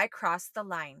 like, I crossed the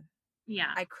line.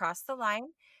 Yeah. I crossed the line.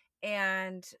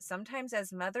 And sometimes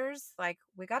as mothers, like,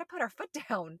 we got to put our foot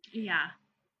down. Yeah.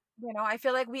 I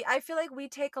feel like we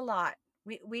take a lot.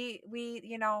 We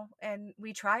and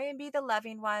we try and be the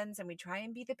loving ones and we try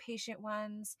and be the patient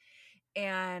ones.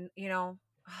 And,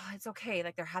 it's okay.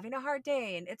 Like, they're having a hard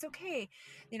day and it's okay.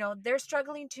 They're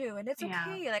struggling too. And it's Yeah.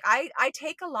 okay. Like, I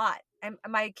take a lot, and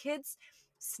my kids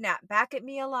snap back at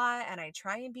me a lot, and I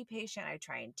try and be patient. I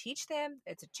try and teach them.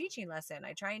 It's a teaching lesson.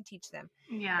 I try and teach them.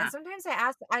 Yeah. And sometimes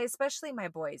especially my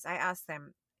boys, I ask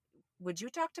them, would you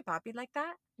talk to Poppy like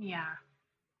that? Yeah.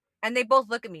 And they both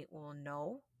look at me. Well,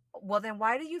 no. Well, then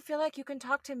why do you feel like you can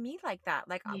talk to me like that?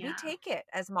 Like, we Yeah. take it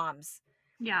as moms.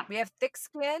 Yeah. We have thick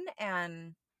skin,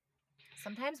 and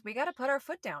sometimes we got to put our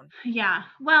foot down. Yeah.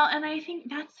 Well, and I think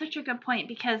that's such a good point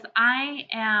because I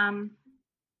am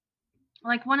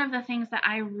like, one of the things that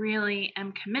I really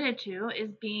am committed to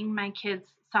is being my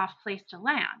kids' soft place to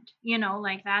land.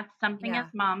 Like that's something as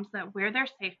moms, that we're their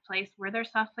safe place, we're their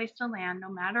soft place to land no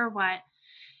matter what.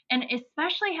 And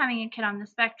especially having a kid on the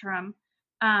spectrum,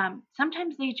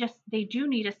 sometimes they do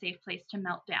need a safe place to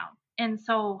melt down. And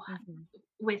so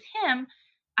with him,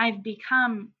 I've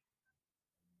become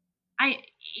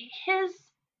his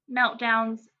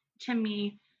meltdowns to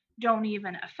me don't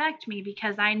even affect me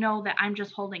because I know that I'm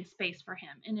just holding space for him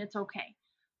and it's okay.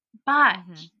 But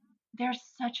there's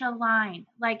such a line.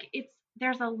 Like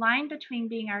there's a line between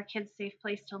being our kids' safe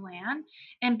place to land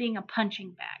and being a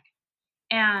punching bag.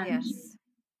 And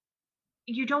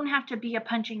you don't have to be a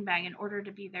punching bag in order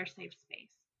to be their safe space.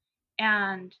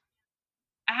 And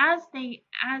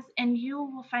and you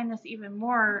will find this even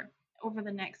more over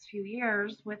the next few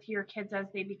years with your kids as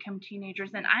they become teenagers,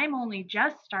 and I'm only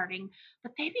just starting,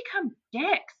 but they become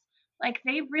dicks. Like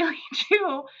they really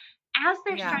do. As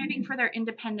they're striving for their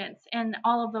independence and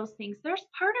all of those things, there's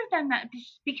part of them that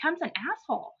becomes an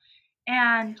asshole.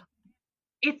 And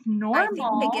it's normal. I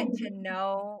think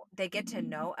they get to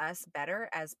know us better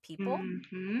as people,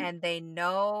 and they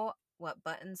know what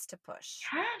buttons to push.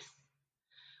 Yes.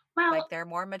 Well, like they're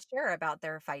more mature about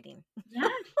their fighting. Yes.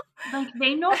 Like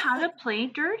they know how to play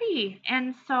dirty.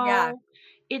 And so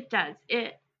it does.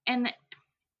 And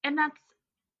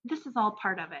this is all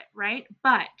part of it, right?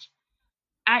 But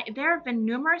there have been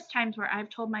numerous times where I've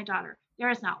told my daughter, there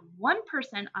is not one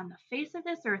person on the face of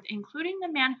this earth, including the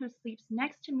man who sleeps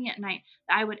next to me at night,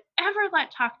 that I would ever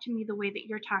let talk to me the way that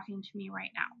you're talking to me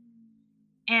right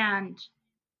now. And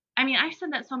I mean, I've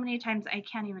said that so many times I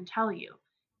can't even tell you.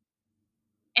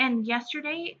 And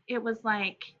yesterday it was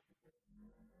like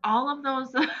all of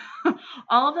those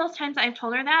times I've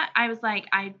told her that, I was like,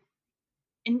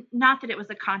 and not that it was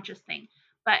a conscious thing,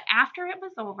 but after it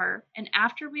was over and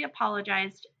after we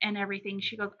apologized and everything,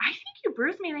 she goes, I think you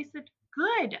bruised me. And I said,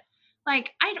 good. Like,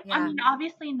 I mean,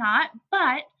 obviously not,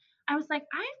 but I was like,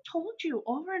 I've told you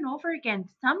over and over again,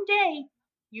 someday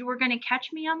you were going to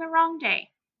catch me on the wrong day.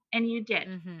 And you did.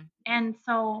 And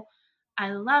so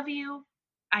I love you.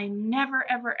 I never,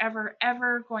 ever, ever,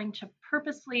 ever going to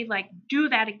purposely like do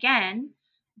that again,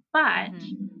 but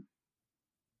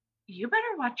you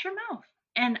better watch your mouth.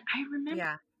 And I remember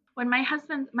Yeah. when my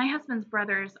husband's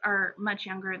brothers are much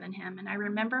younger than him, and I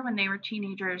remember when they were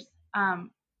teenagers,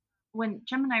 when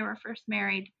Jim and I were first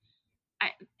married, I,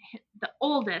 the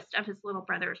oldest of his little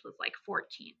brothers was like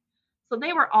 14. So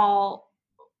they were all,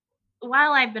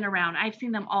 while I've been around, I've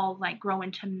seen them all like grow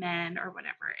into men or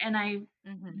whatever. And I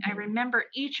remember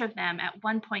each of them at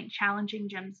one point challenging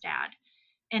Jim's dad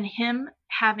and him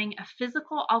having a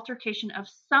physical altercation of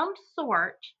some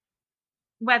sort,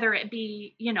 whether it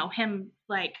be, him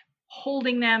like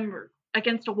holding them or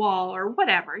against a wall or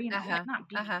whatever, like not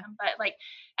beating them, but like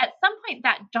at some point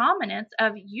that dominance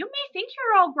of, you may think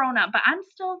you're all grown up, but I'm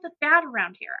still the dad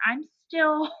around here. I'm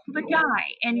still the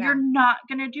guy, and you're not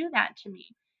going to do that to me.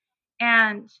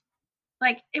 And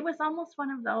like, it was almost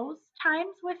one of those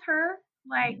times with her,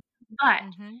 like, but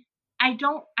I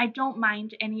don't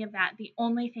mind any of that. The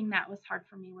only thing that was hard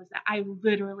for me was that I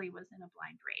literally was in a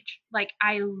blind rage. Like,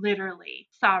 I literally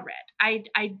saw red.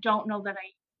 I don't know that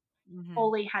I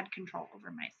fully had control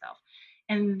over myself.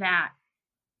 And that,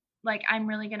 like, I'm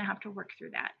really going to have to work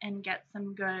through that and get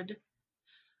some good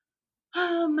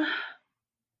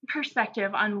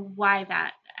perspective on why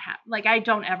that happened. Like, I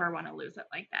don't ever want to lose it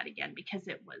like that again, because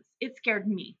it scared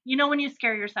me. When you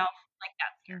scare yourself, like,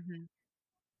 that scared me.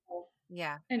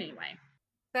 Yeah. Anyway.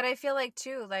 But I feel like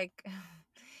too, like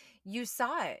you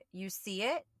saw it, you see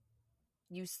it,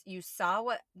 you saw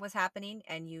what was happening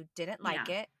and you didn't like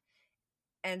it.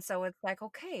 And so it's like,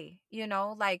 okay,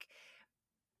 like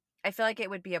I feel like it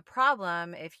would be a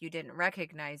problem if you didn't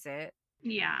recognize it.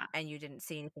 Yeah. And you didn't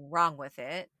see anything wrong with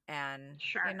it. And,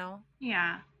 Sure.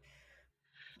 Yeah.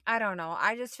 I don't know.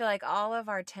 I just feel like all of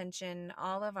our tension,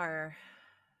 all of our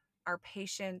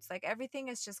patience, like everything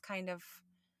is just kind of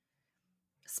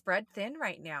spread thin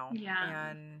right now. Yeah.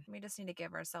 And we just need to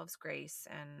give ourselves grace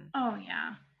and oh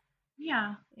yeah.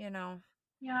 Yeah.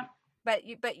 Yeah. But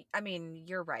I mean,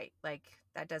 you're right. Like,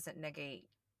 that doesn't negate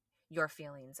your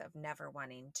feelings of never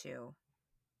wanting to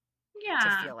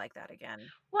feel like that again.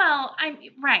 Well, I'm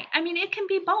right. I mean, it can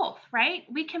be both, right?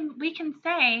 We can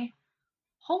say,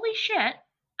 holy shit,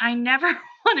 I never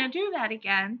want to do that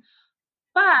again.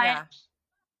 But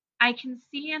I can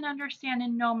see and understand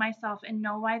and know myself and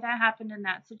know why that happened in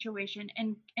that situation,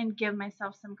 and give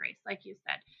myself some grace, like you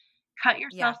said. Cut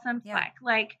yourself some slack.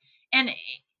 Like, and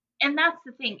that's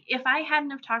the thing. If I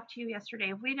hadn't have talked to you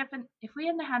yesterday, if we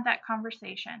hadn't had that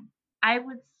conversation, I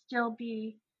would still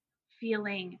be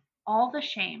feeling all the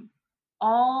shame,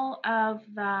 all of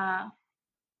the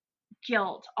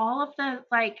guilt, all of the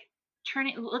like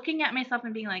looking at myself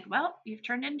and being like, well, you've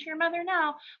turned into your mother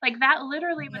now. Like, that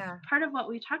literally was part of what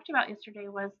we talked about yesterday,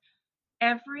 was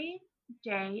every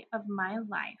day of my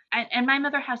life. And my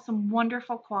mother has some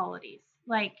wonderful qualities.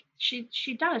 Like, she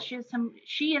does.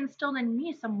 She instilled in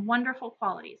me some wonderful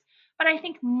qualities. But I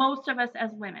think most of us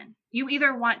as women, you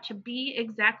either want to be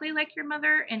exactly like your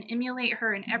mother and emulate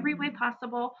her in every way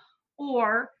possible,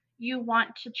 or you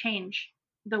want to change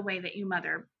the way that you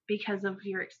mother because of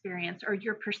your experience or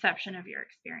your perception of your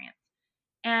experience.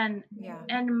 And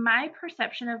my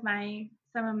perception of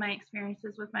some of my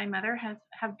experiences with my mother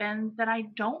have been that I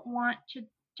don't want to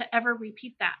ever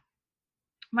repeat that.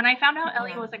 When I found out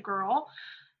Ellie was a girl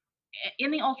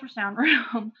in the ultrasound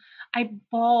room, I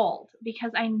bawled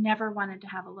because I never wanted to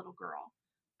have a little girl.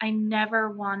 I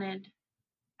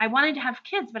wanted to have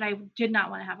kids, but I did not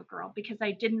want to have a girl, because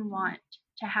I didn't want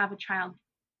to have a child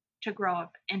to grow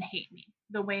up and hate me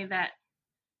the way that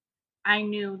I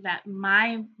knew that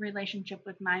my relationship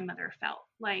with my mother felt.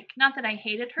 Like, not that I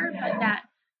hated her, but that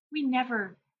we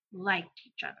never liked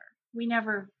each other. We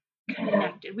never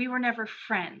connected. We were never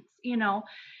friends, And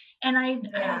I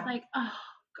was like, oh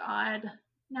God,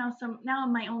 now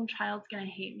my own child's gonna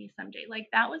hate me someday. Like,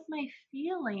 that was my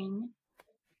feeling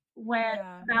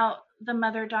about the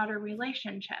mother-daughter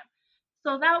relationship.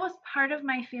 So that was part of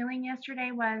my feeling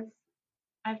yesterday, was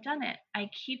I've done it. I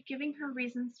keep giving her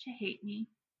reasons to hate me.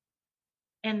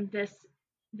 And this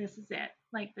is it.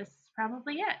 Like, this is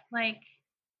probably it. Like,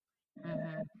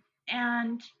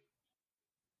 and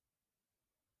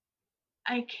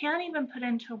I can't even put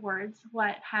into words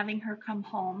what having her come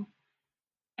home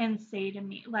and say to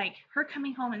me, like, her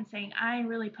coming home and saying, I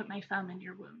really put my thumb in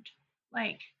your wound.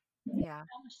 Like, that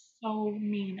was so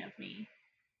mean of me.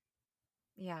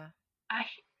 I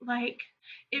like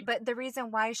it. But the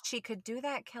reason why she could do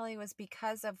that, Kelly, was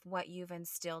because of what you've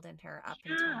instilled in her up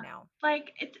until now.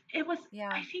 Like, it was.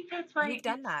 I think that's why you've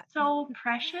done that. So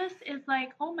precious, is like,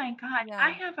 oh my God,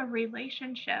 I have a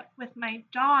relationship with my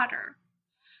daughter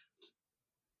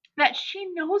that she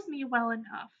knows me well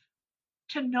enough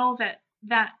to know that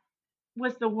that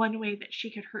was the one way that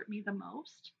she could hurt me the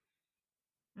most.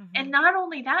 And Mhm. not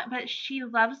only that, but she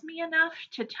loves me enough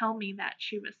to tell me that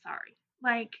she was sorry.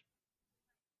 Like,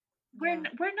 Yeah.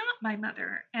 we're not my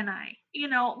mother and I, you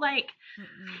know, like,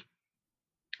 Mm-mm.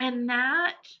 and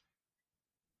that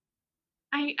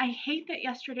I hate that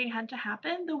yesterday had to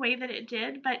happen the way that it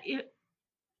did, but it,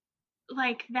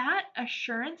 like, that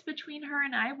assurance between her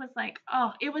and I was like,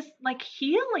 oh, it was like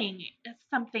healing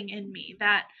something in me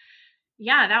that,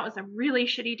 yeah, that was a really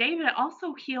shitty day, but it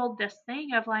also healed this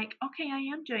thing of like, okay, I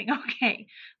am doing okay.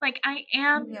 Like, I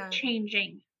am Yeah.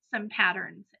 changing some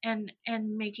patterns and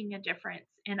making a difference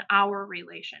in our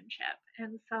relationship.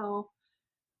 And so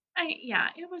yeah,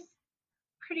 it was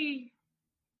pretty,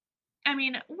 I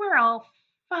mean, we're all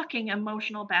fucking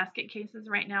emotional basket cases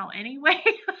right now anyway.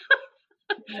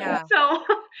 Yeah. So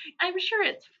I'm sure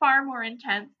it's far more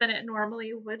intense than it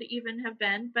normally would even have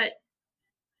been, but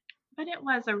it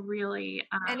was a really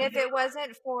And if it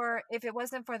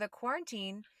wasn't for the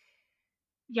quarantine,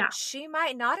 yeah, she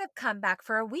might not have come back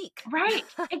for a week right,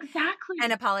 and exactly.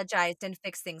 apologized and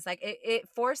fixed things. Like it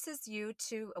forces you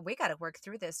to, we got to work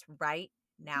through this right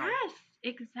now. Yes,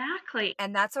 exactly.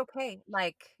 And that's okay.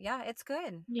 Like, yeah, it's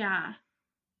good. Yeah.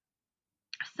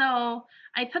 So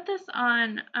I put this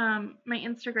on my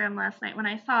Instagram last night. When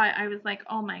I saw it, I was like,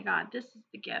 oh my God, this is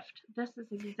the gift. This is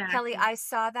Kelly, exactly. I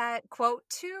saw that quote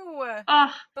too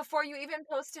Oh, before you even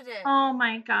posted it. oh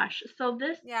my gosh. So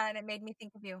this, Yeah, and it made me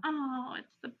think of you. oh,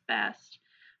 it's the best.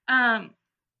 Um,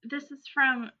 this is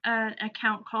from an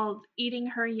account called Eating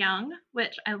Her Young,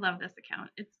 which I love this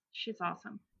account. She's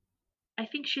awesome. I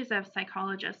think she's a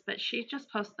psychologist, but she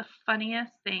just posts the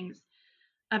funniest things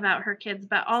about her kids,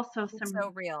 but also It's so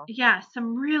some, real. yeah,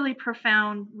 some really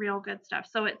profound, real good stuff.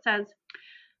 So it says,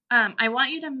 I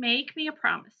want you to make me a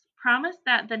promise. Promise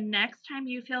that the next time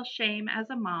you feel shame as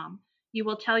a mom, you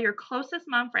will tell your closest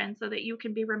mom friend so that you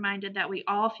can be reminded that we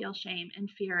all feel shame and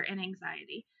fear and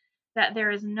anxiety, that there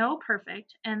is no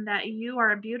perfect, and that you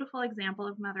are a beautiful example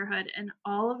of motherhood and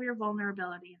all of your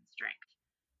vulnerability and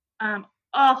strength.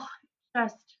 Oh,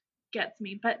 just gets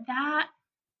me. But that,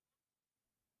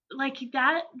 like,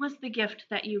 that was the gift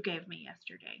that you gave me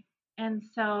yesterday. And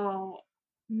so,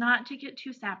 not to get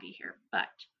too sappy here, but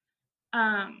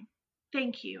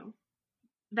thank you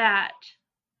that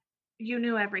you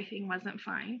knew everything wasn't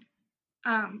fine.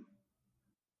 Um,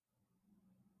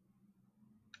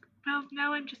 well,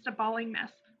 now I'm just a bawling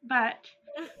mess, but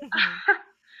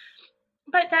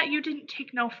but that you didn't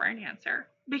take no for an answer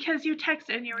because you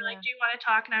texted and you were like, Yeah. "Do you want to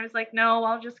talk?" And I was like, "No,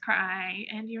 I'll just cry."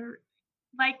 And you're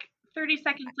like 30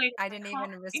 seconds later, I my didn't phone,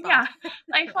 even respond. yeah,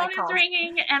 my I phone is called.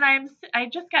 ringing and I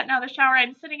just gotten out of the shower.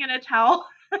 I'm sitting in a towel.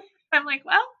 I'm like,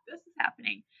 well, this is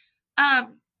happening.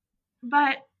 Um,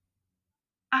 but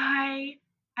I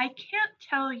can't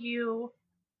tell you.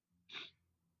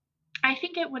 I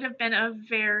think it would have been a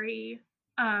very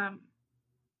um,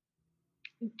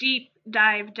 deep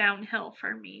dive downhill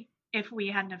for me if we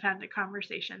hadn't have had the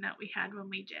conversation that we had when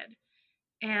we did.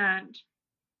 And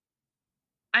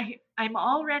I'm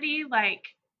already like,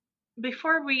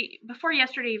 before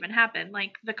yesterday even happened,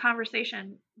 like the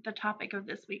conversation, the topic of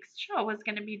this week's show was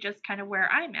going to be just kind of where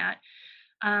I'm at.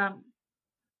 Um,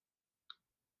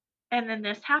 and then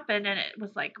this happened and it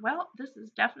was like, well, this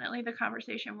is definitely the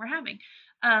conversation we're having.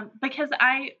 Because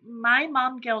my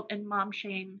mom guilt and mom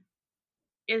shame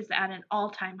is at an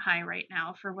all-time high right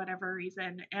now for whatever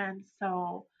reason. And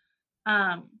so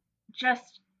um,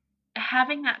 just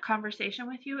having that conversation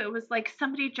with you, it was like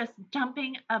somebody just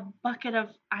dumping a bucket of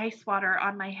ice water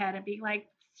on my head and being like,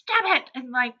 stop it.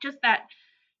 And like just that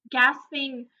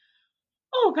gasping,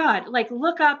 oh God, like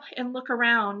look up and look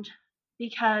around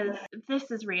because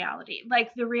this is reality. Like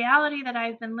the reality that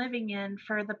I've been living in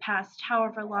for the past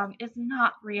however long is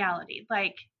not reality.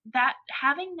 Like that,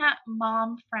 having that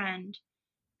mom friend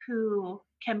who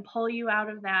can pull you out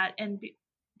of that and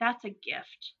that's a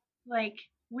gift. Like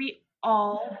we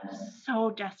all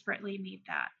so desperately need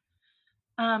that.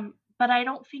 But I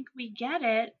don't think we get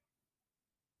it.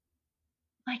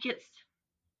 Like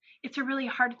it's a really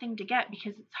hard thing to get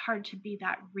because it's hard to be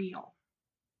that real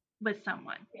with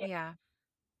someone. Yeah.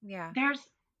 Yeah.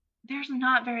 There's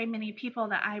not very many people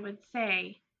that I would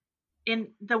say in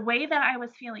the way that I was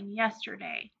feeling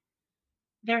yesterday.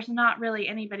 There's not really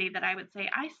anybody that I would say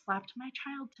I slapped my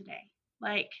child today.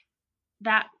 Like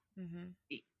that. Hmm.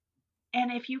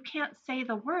 And if you can't say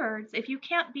the words, if you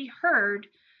can't be heard,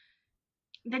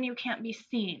 then you can't be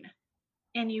seen.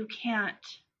 And you can't,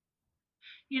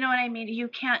 you know what I mean? You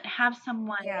can't have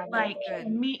someone Yeah, that's like good.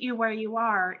 meet you where you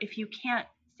are if you can't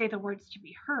say the words to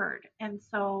be heard. And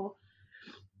so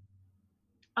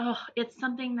it's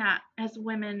something that as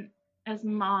women, as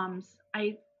moms,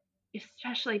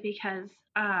 especially because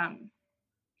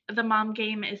the mom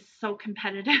game is so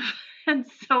competitive and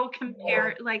so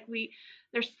Yeah.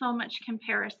 there's so much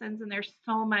comparisons, and there's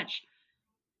so much,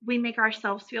 we make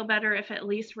ourselves feel better if at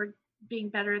least we're being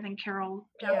better than Carol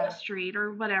down the Yeah. street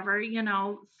or whatever,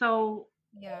 so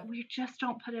Yeah. we just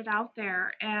don't put it out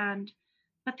there.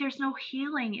 But there's no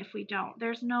healing if we don't.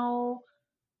 There's nobody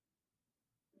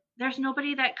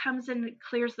that comes and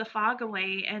clears the fog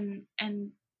away and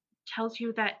tells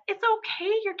you that it's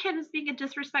okay, your kid is being a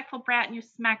disrespectful brat and you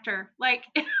smacked her. Like,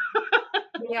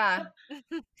 Yeah.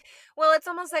 Well, it's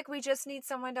almost like we just need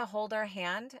someone to hold our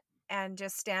hand and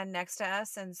just stand next to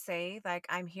us and say, like,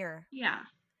 I'm here. yeah,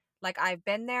 Like, I've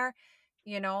been there,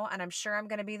 and I'm sure I'm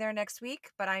going to be there next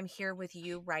week, but I'm here with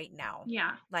you right now.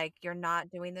 yeah, Like, you're not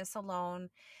doing this alone.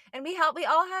 And we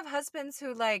all have husbands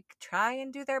who like try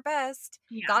and do their best.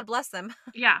 yeah, God bless them.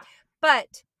 yeah,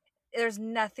 But there's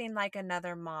nothing like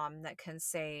another mom that can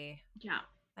say, yeah,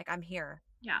 like, I'm here.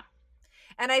 yeah,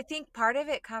 And I think part of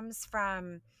it comes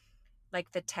from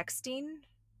like the texting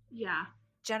yeah,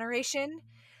 generation.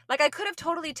 Like, I could have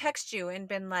totally texted you and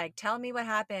been like, tell me what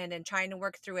happened and trying to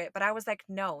work through it. But I was like,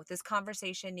 no, this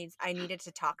conversation I needed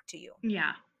to talk to you.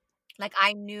 yeah, Like,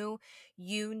 I knew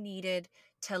you needed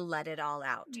to let it all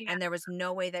out. yeah, And there was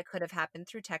no way that could have happened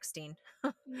through texting,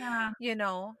 yeah, you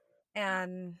know?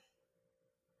 And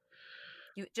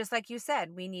you, just like you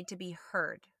said, we need to be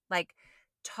heard. Like,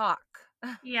 talk,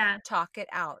 yeah, talk it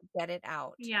out, get it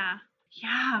out. yeah,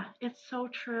 yeah. It's so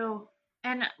true.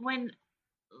 And when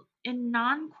in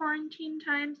non-quarantine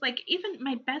times, like even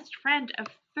my best friend of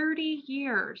 30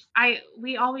 years, I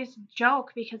we always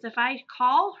joke because if I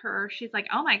call her, she's like,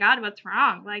 "Oh my God, what's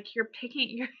wrong? Like you're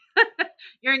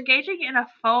you're engaging in a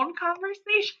phone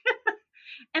conversation."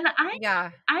 And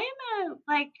Yeah.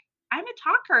 I'm a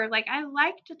talker. Like I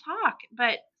like to talk,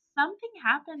 but something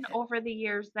happened over the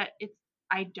years that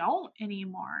I don't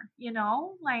anymore,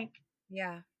 Like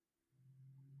Yeah.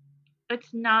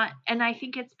 it's not, and I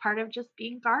think it's part of just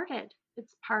being guarded.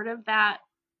 It's part of that.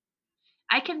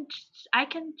 I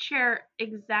can share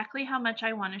exactly how much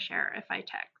I want to share if I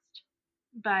text.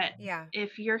 But Yeah.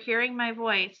 if you're hearing my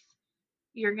voice,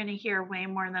 you're going to hear way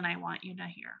more than I want you to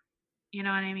hear. You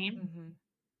know what I mean?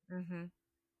 Mhm. Mhm.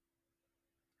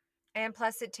 And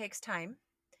plus it takes time.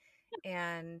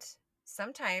 And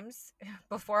sometimes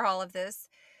before all of this,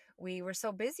 we were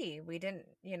so busy. We didn't,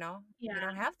 we Yeah.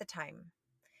 don't have the time.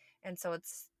 And so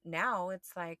it's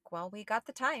like, well, we got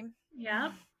the time.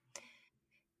 Yeah.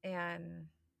 And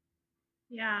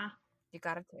Yeah. you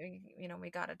got to, we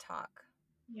got to talk.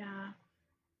 Yeah.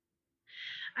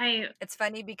 I It's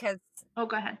funny because, Oh,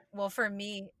 go ahead. well, for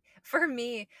me,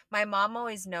 my mom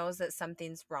always knows that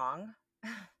something's wrong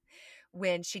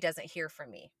when she doesn't hear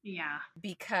from me Yeah.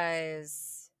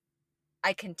 because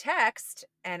I can text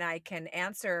and I can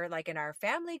answer like in our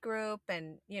family group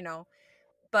and,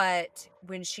 but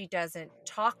when she doesn't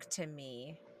talk to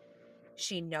me,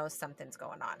 she knows something's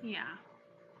going on Yeah.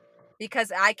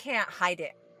 because I can't hide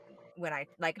it when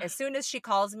like, as soon as she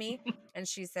calls me and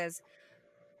she says,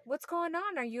 "What's going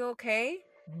on? Are you okay?"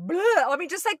 Blah. I mean,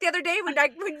 just like the other day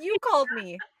when you called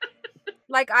me,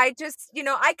 like I just,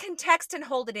 I can text and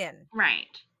hold it in,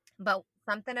 Right. but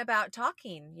something about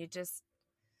talking,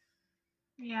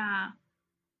 Yeah.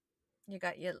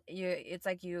 it's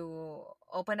like you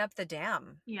open up the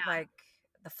dam, Yeah. like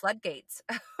the floodgates.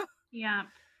 Yeah.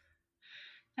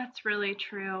 That's really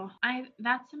true.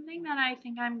 That's something that I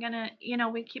think I'm gonna,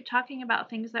 we keep talking about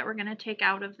things that we're gonna take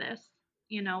out of this,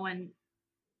 and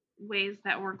ways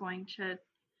that we're going to,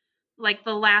 like,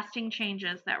 the lasting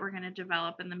changes that we're going to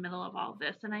develop in the middle of all of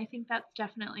this. And I think that's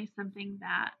definitely something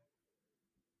that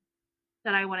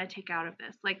I want to take out of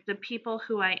this. Like the people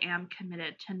who I am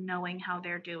committed to knowing how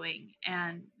they're doing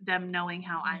and them knowing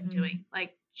how I'm Mhm. doing.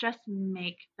 Like just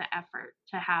make the effort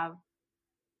to have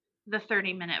the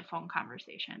 30-minute phone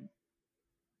conversation.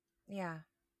 Yeah.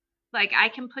 Like I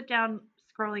can put down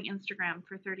scrolling Instagram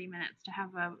for 30 minutes to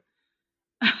have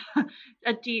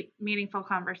a deep, meaningful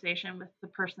conversation with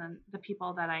the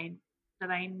people that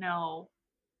I know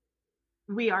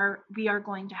we are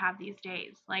going to have these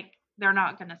days. Like they're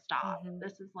not going to stop. Mhm.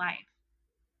 This is life.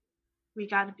 We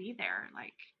got to be there.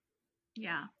 Like,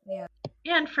 yeah. Yeah.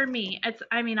 And for me,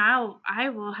 I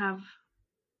will have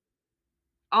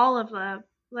all of the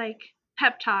like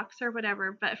pep talks or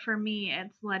whatever, but for me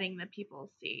it's letting my people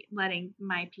see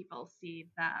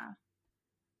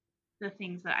the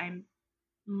things that I'm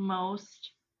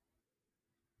most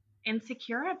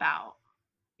insecure about,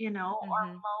 or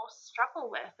Mhm. most struggle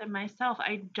with in myself.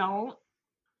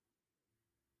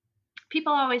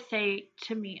 people always say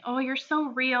to me, "Oh, you're so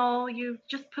real. You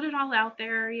just put it all out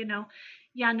there, you know."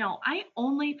 Yeah, no, I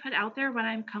only put out there what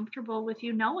I'm comfortable with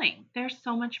you knowing. There's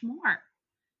so much more.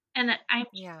 And I'm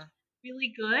Yeah.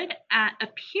 really good at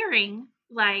appearing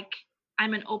like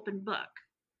I'm an open book,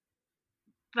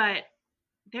 but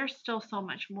there's still so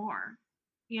much more.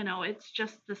 You know, it's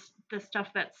just the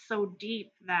stuff that's so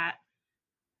deep that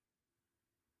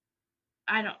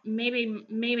I don't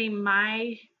maybe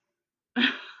my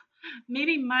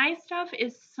maybe my stuff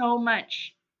is so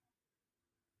much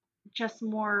just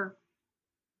more,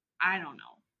 I don't know.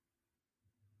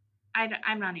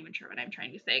 I'm not even sure what I'm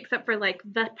trying to say, except for like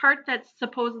the part that's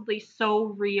supposedly so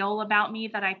real about me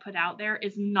that I put out there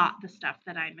is not the stuff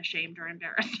that I'm ashamed or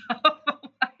embarrassed of.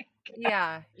 Like,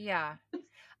 Yeah. Yeah.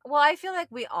 Well, I feel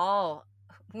like we all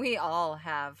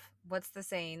have, what's the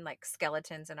saying, like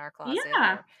skeletons in our closet,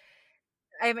 yeah, or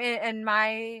I mean, and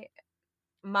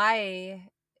my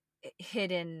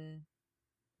hidden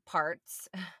parts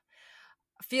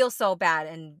feel so bad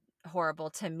and horrible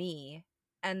to me,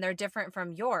 and they're different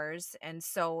from yours, and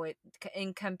so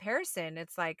in comparison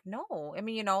it's like, no, I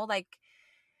mean, like,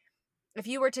 if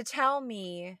you were to tell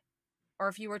me, or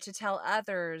if you were to tell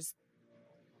others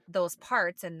those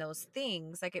parts and those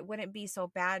things, like, it wouldn't be so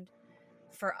bad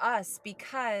for us,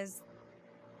 because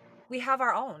we have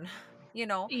our own, you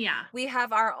know yeah, we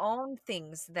have our own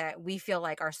things that we feel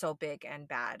like are so big and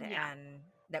bad, yeah, and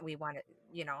that we want to,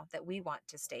 that we want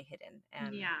to stay hidden.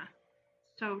 And yeah.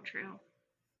 So true.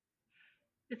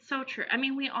 It's so true. I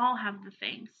mean, we all have the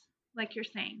things, like you're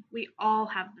saying, we all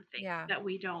have the things yeah, that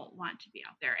we don't want to be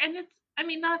out there. And it's, I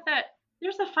mean, not that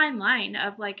there's a fine line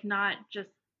of like not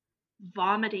just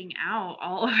vomiting out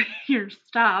all of your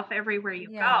stuff everywhere you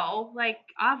yeah, go, like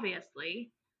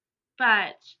obviously.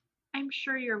 But I'm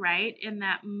sure you're right in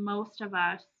that most of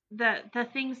us, the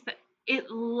things that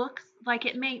it looks like,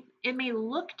 it may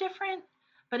look different,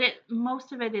 but it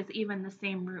most of it is even the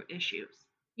same root issues.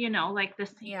 You know, like the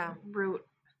yeah. same root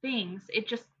things. It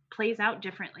just plays out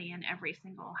differently in every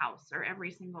single house or every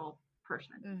single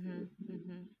person. Mhm,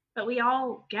 mhm. But we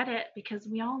all get it because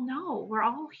we all know we're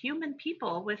all human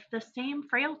people with the same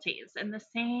frailties and the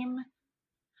same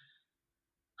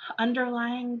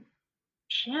underlying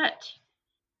shit.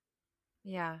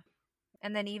 Yeah.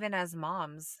 And then even as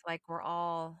moms, like, we're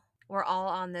all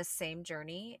on this same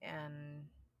journey, and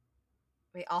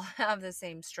we all have the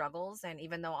same struggles, and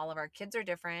even though all of our kids are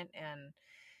different, and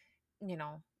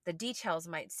the details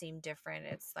might seem different,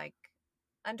 it's like,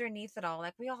 underneath it all,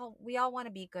 like, we all want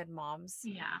to be good moms,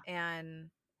 Yeah.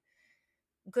 and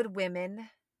good women,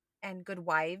 and good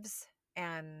wives,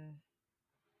 and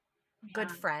good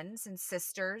Yeah. friends and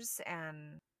sisters,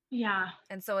 Yeah.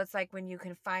 and so it's like, when you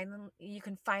can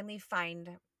finally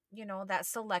find, that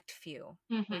select few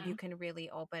where you Mhm. can really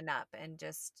open up and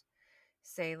just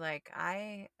say, like,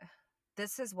 I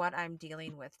this is what I'm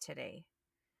dealing with today.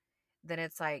 Then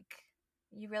it's like,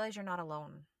 you realize you're not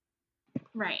alone. You're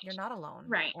Right. not alone.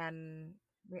 Right. And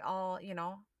we all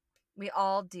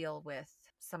deal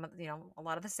with some of, a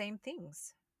lot of the same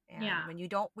things. Yeah. And when you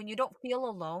don't feel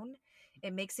alone,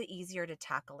 it makes it easier to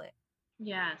tackle it.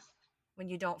 Yes. When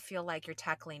you don't feel like you're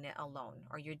tackling it alone,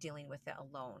 or you're dealing with it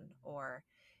alone, or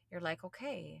you're like,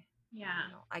 okay, Yeah.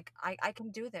 I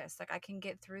can do this. Like, I can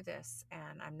get through this,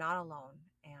 and I'm not alone.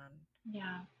 And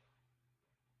Yeah.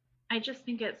 I just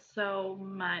think it's so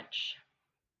much,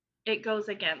 it goes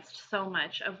against so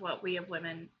much of what we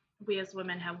as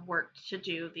women have worked to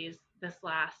do this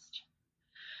last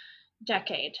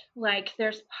decade. Like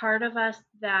there's part of us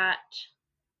that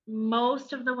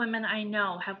most of the women I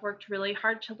know have worked really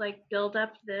hard to like build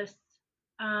up this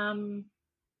um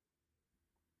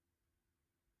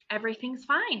everything's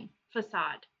fine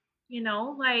facade. You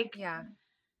know, like yeah,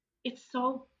 it's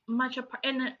so much a part,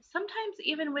 and sometimes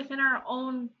even within our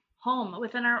own home,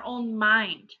 within our own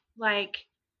mind, like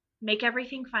make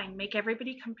everything fine, make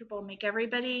everybody comfortable, make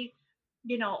everybody,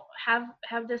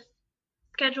 have this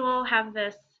schedule, have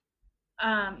this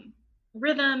um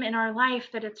rhythm in our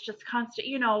life that it's just constant,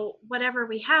 whatever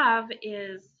we have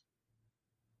is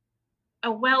a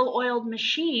well-oiled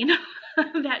machine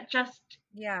that just,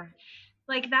 yeah,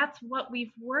 like, that's what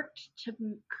we've worked to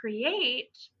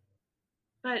create,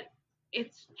 but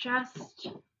it's just,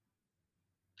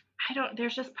 I don't,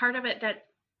 there's just part of it that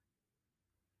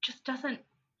just doesn't,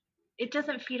 it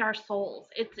doesn't feed our souls.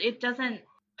 It doesn't,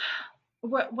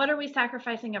 what are we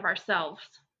sacrificing of ourselves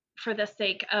for the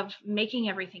sake of making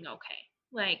everything okay?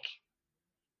 Like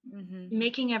mm-hmm,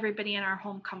 making everybody in our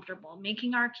home comfortable,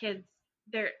 making our kids,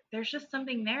 there's just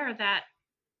something there that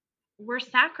we're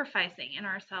sacrificing in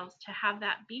ourselves to have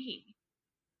that be.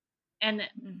 And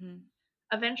mm-hmm.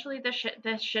 eventually the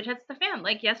shit hits the fan.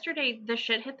 Like yesterday, the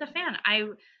shit hit the fan.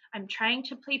 I'm trying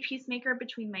to play peacemaker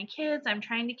between my kids. I'm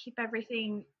trying to keep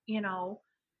everything,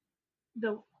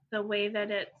 the the way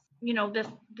that it's,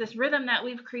 this rhythm that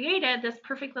we've created, this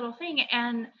perfect little thing,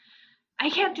 and I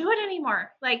can't do it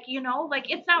anymore. Like, like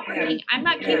it's not Yeah. working. I'm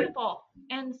not Yeah. capable.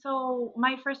 And so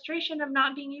my frustration of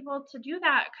not being able to do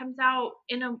that comes out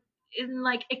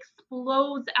like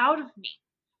explodes out of me.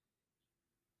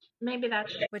 Maybe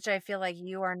that's Which I feel like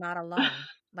you are not alone.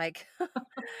 Like,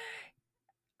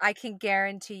 I can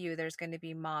guarantee you there's going to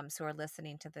be moms who are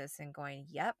listening to this and going,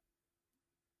 yep,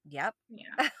 yep.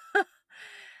 yeah.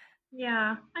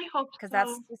 Yeah, I hope Because that's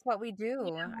so. just what we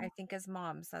do, Yeah. I think, as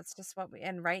moms. That's just what we,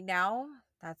 and right now,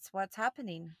 that's what's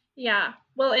happening. Yeah.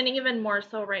 Well, and even more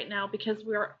so right now because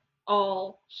we're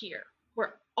all here.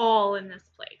 We're all in this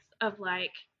place of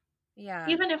like, Yeah.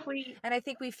 even if we, And I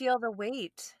think we feel the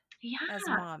weight as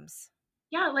yeah, moms.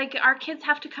 yeah, like our kids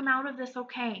have to come out of this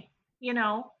okay,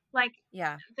 like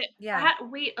Yeah. Yeah. that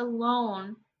weight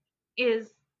alone is,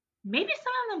 maybe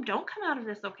some of them don't come out of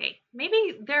this okay.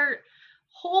 Maybe their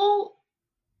whole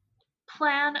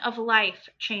plan of life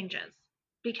changes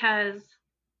because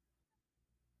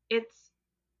it's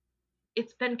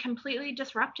it's been completely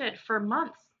disrupted for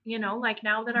months, like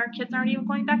now that our kids aren't even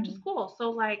going back to Mhm. school.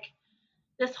 So like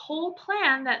this whole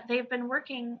plan that they've been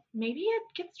working, maybe it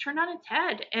gets turned on its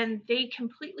head and they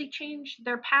completely change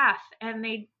their path and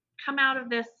they come out of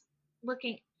this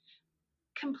looking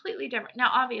completely different. Now,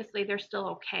 obviously, they're still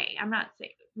okay. I'm not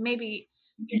saying maybe,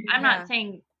 I'm not Yeah.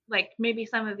 saying like maybe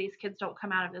some of these kids don't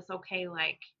come out of this okay.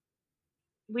 Like,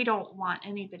 we don't want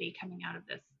anybody coming out of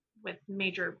this with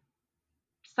major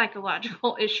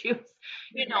psychological issues.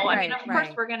 I mean, Right. of course,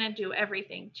 Right. we're going to do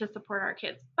everything to support our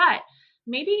kids, but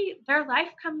maybe their life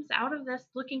comes out of this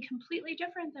looking completely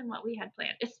different than what we had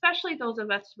planned, especially those of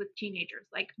us with teenagers.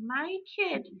 Like, my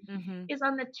kid Mm-hmm. is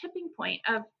on the tipping point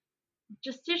of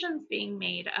decisions being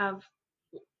made of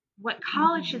what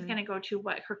college she's Mm-hmm. going to go to,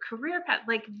 what her career path.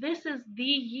 Like, this is the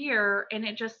year, and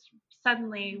it just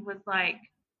suddenly was like,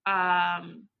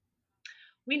 um,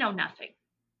 we know nothing.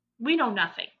 We know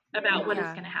nothing about what is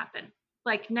Yeah. going to happen.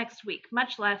 Like next week,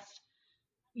 much less,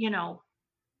 you know,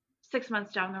 6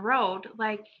 months down the road.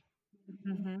 Like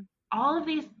Mm-hmm. all of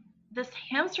this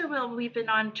hamster wheel we've been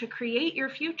on to create your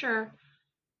future.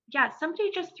 Yeah, somebody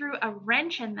just threw a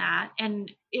wrench in that,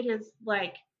 and it is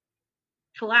like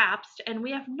collapsed, and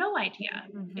we have no idea.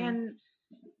 Mm-hmm. And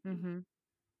Mm-hmm.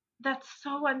 that's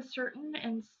so uncertain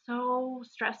and so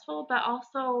stressful, but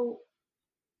also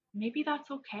maybe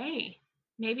that's okay.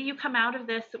 Maybe you come out of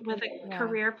this with a Yeah.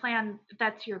 career plan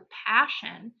that's your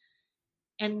passion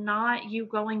and not you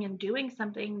going and doing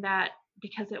something that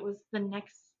because it was the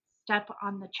next step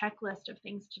on the checklist of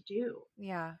things to do.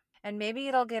 Yeah. And maybe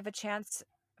it'll give a chance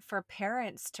for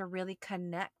parents to really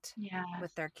connect Yes.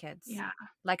 with their kids Yeah.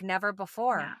 like never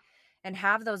before Yeah. and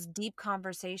have those deep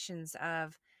conversations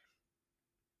of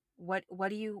what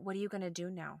are you going to do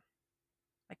now?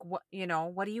 Like what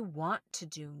do you want to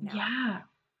do now? Yeah.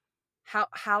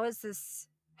 How is this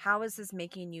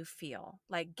making you feel?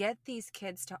 Like get these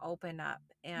kids to open up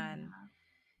and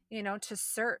Yeah. to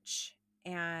search,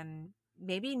 and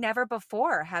maybe never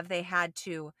before have they had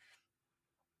to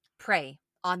pray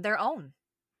on their own.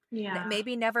 Yeah.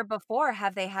 Maybe never before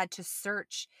have they had to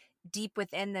search deep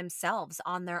within themselves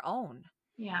on their own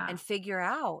Yeah. and figure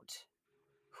out,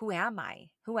 who am I?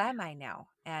 Who am I now?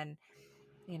 And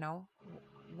you know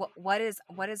what is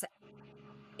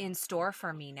in store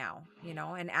for me now,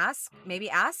 and ask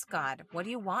God, what do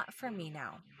you want from me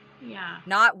now? Yeah.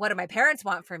 Not what do my parents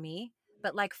want for me,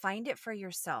 but like find it for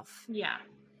yourself Yeah.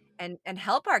 and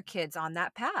help our kids on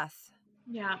that path.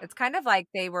 Yeah. It's kind of like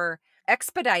they were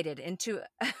expedited into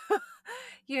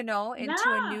into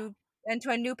a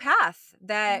Yeah. new path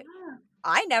that Yeah.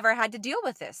 I never had to deal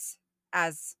with this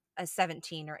as a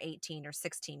 17 or 18 or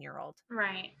 16-year-old.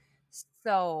 Right.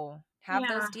 So have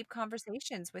Yeah. those deep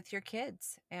conversations with your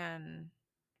kids, and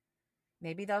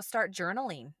maybe they'll start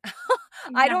journaling.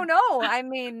 I Yeah. don't know. I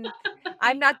mean,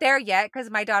 I'm not there yet because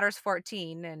my daughter's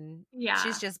 14 and she's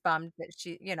Yeah. just bummed that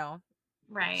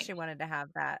Right. she wanted to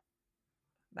have that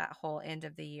whole end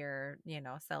of the year,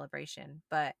 celebration.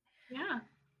 But, Yeah.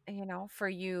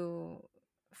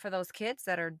 for those kids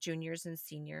that are juniors and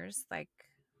seniors, like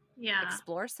Yeah.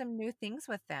 explore some new things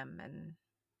with them. And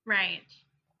Right.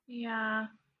 Yeah.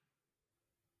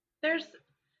 There's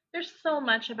there's so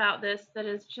much about this that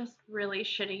is just really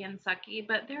shitty and sucky,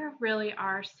 but there really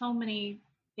are so many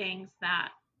things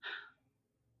that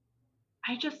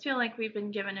I just feel like we've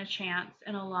been given a chance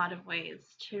in a lot of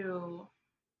ways to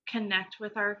connect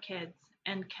with our kids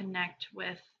and connect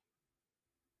with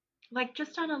like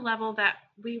just on a level that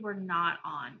we were not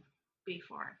on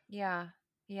before. Yeah.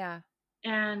 Yeah.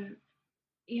 And,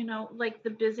 like the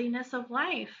busyness of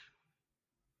life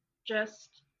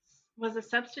just was a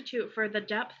substitute for the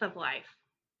depth of life.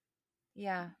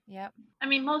 Yeah. Yep. I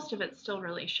mean, most of it's still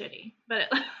really shitty,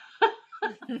 but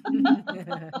at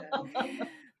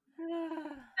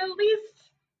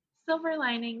least silver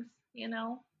linings.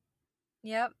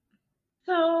 Yep.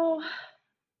 So,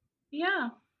 yeah,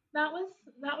 that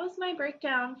was my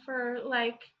breakdown for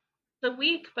like the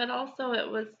week, but also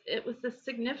it was a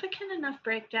significant enough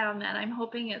breakdown that I'm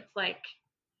hoping it's like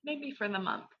maybe for the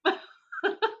month.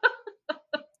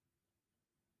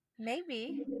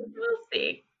 Maybe. We'll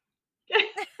see.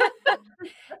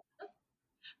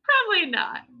 Probably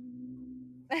not.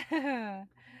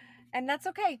 And that's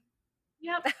okay.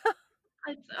 Yep,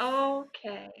 it's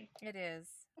okay. It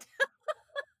is.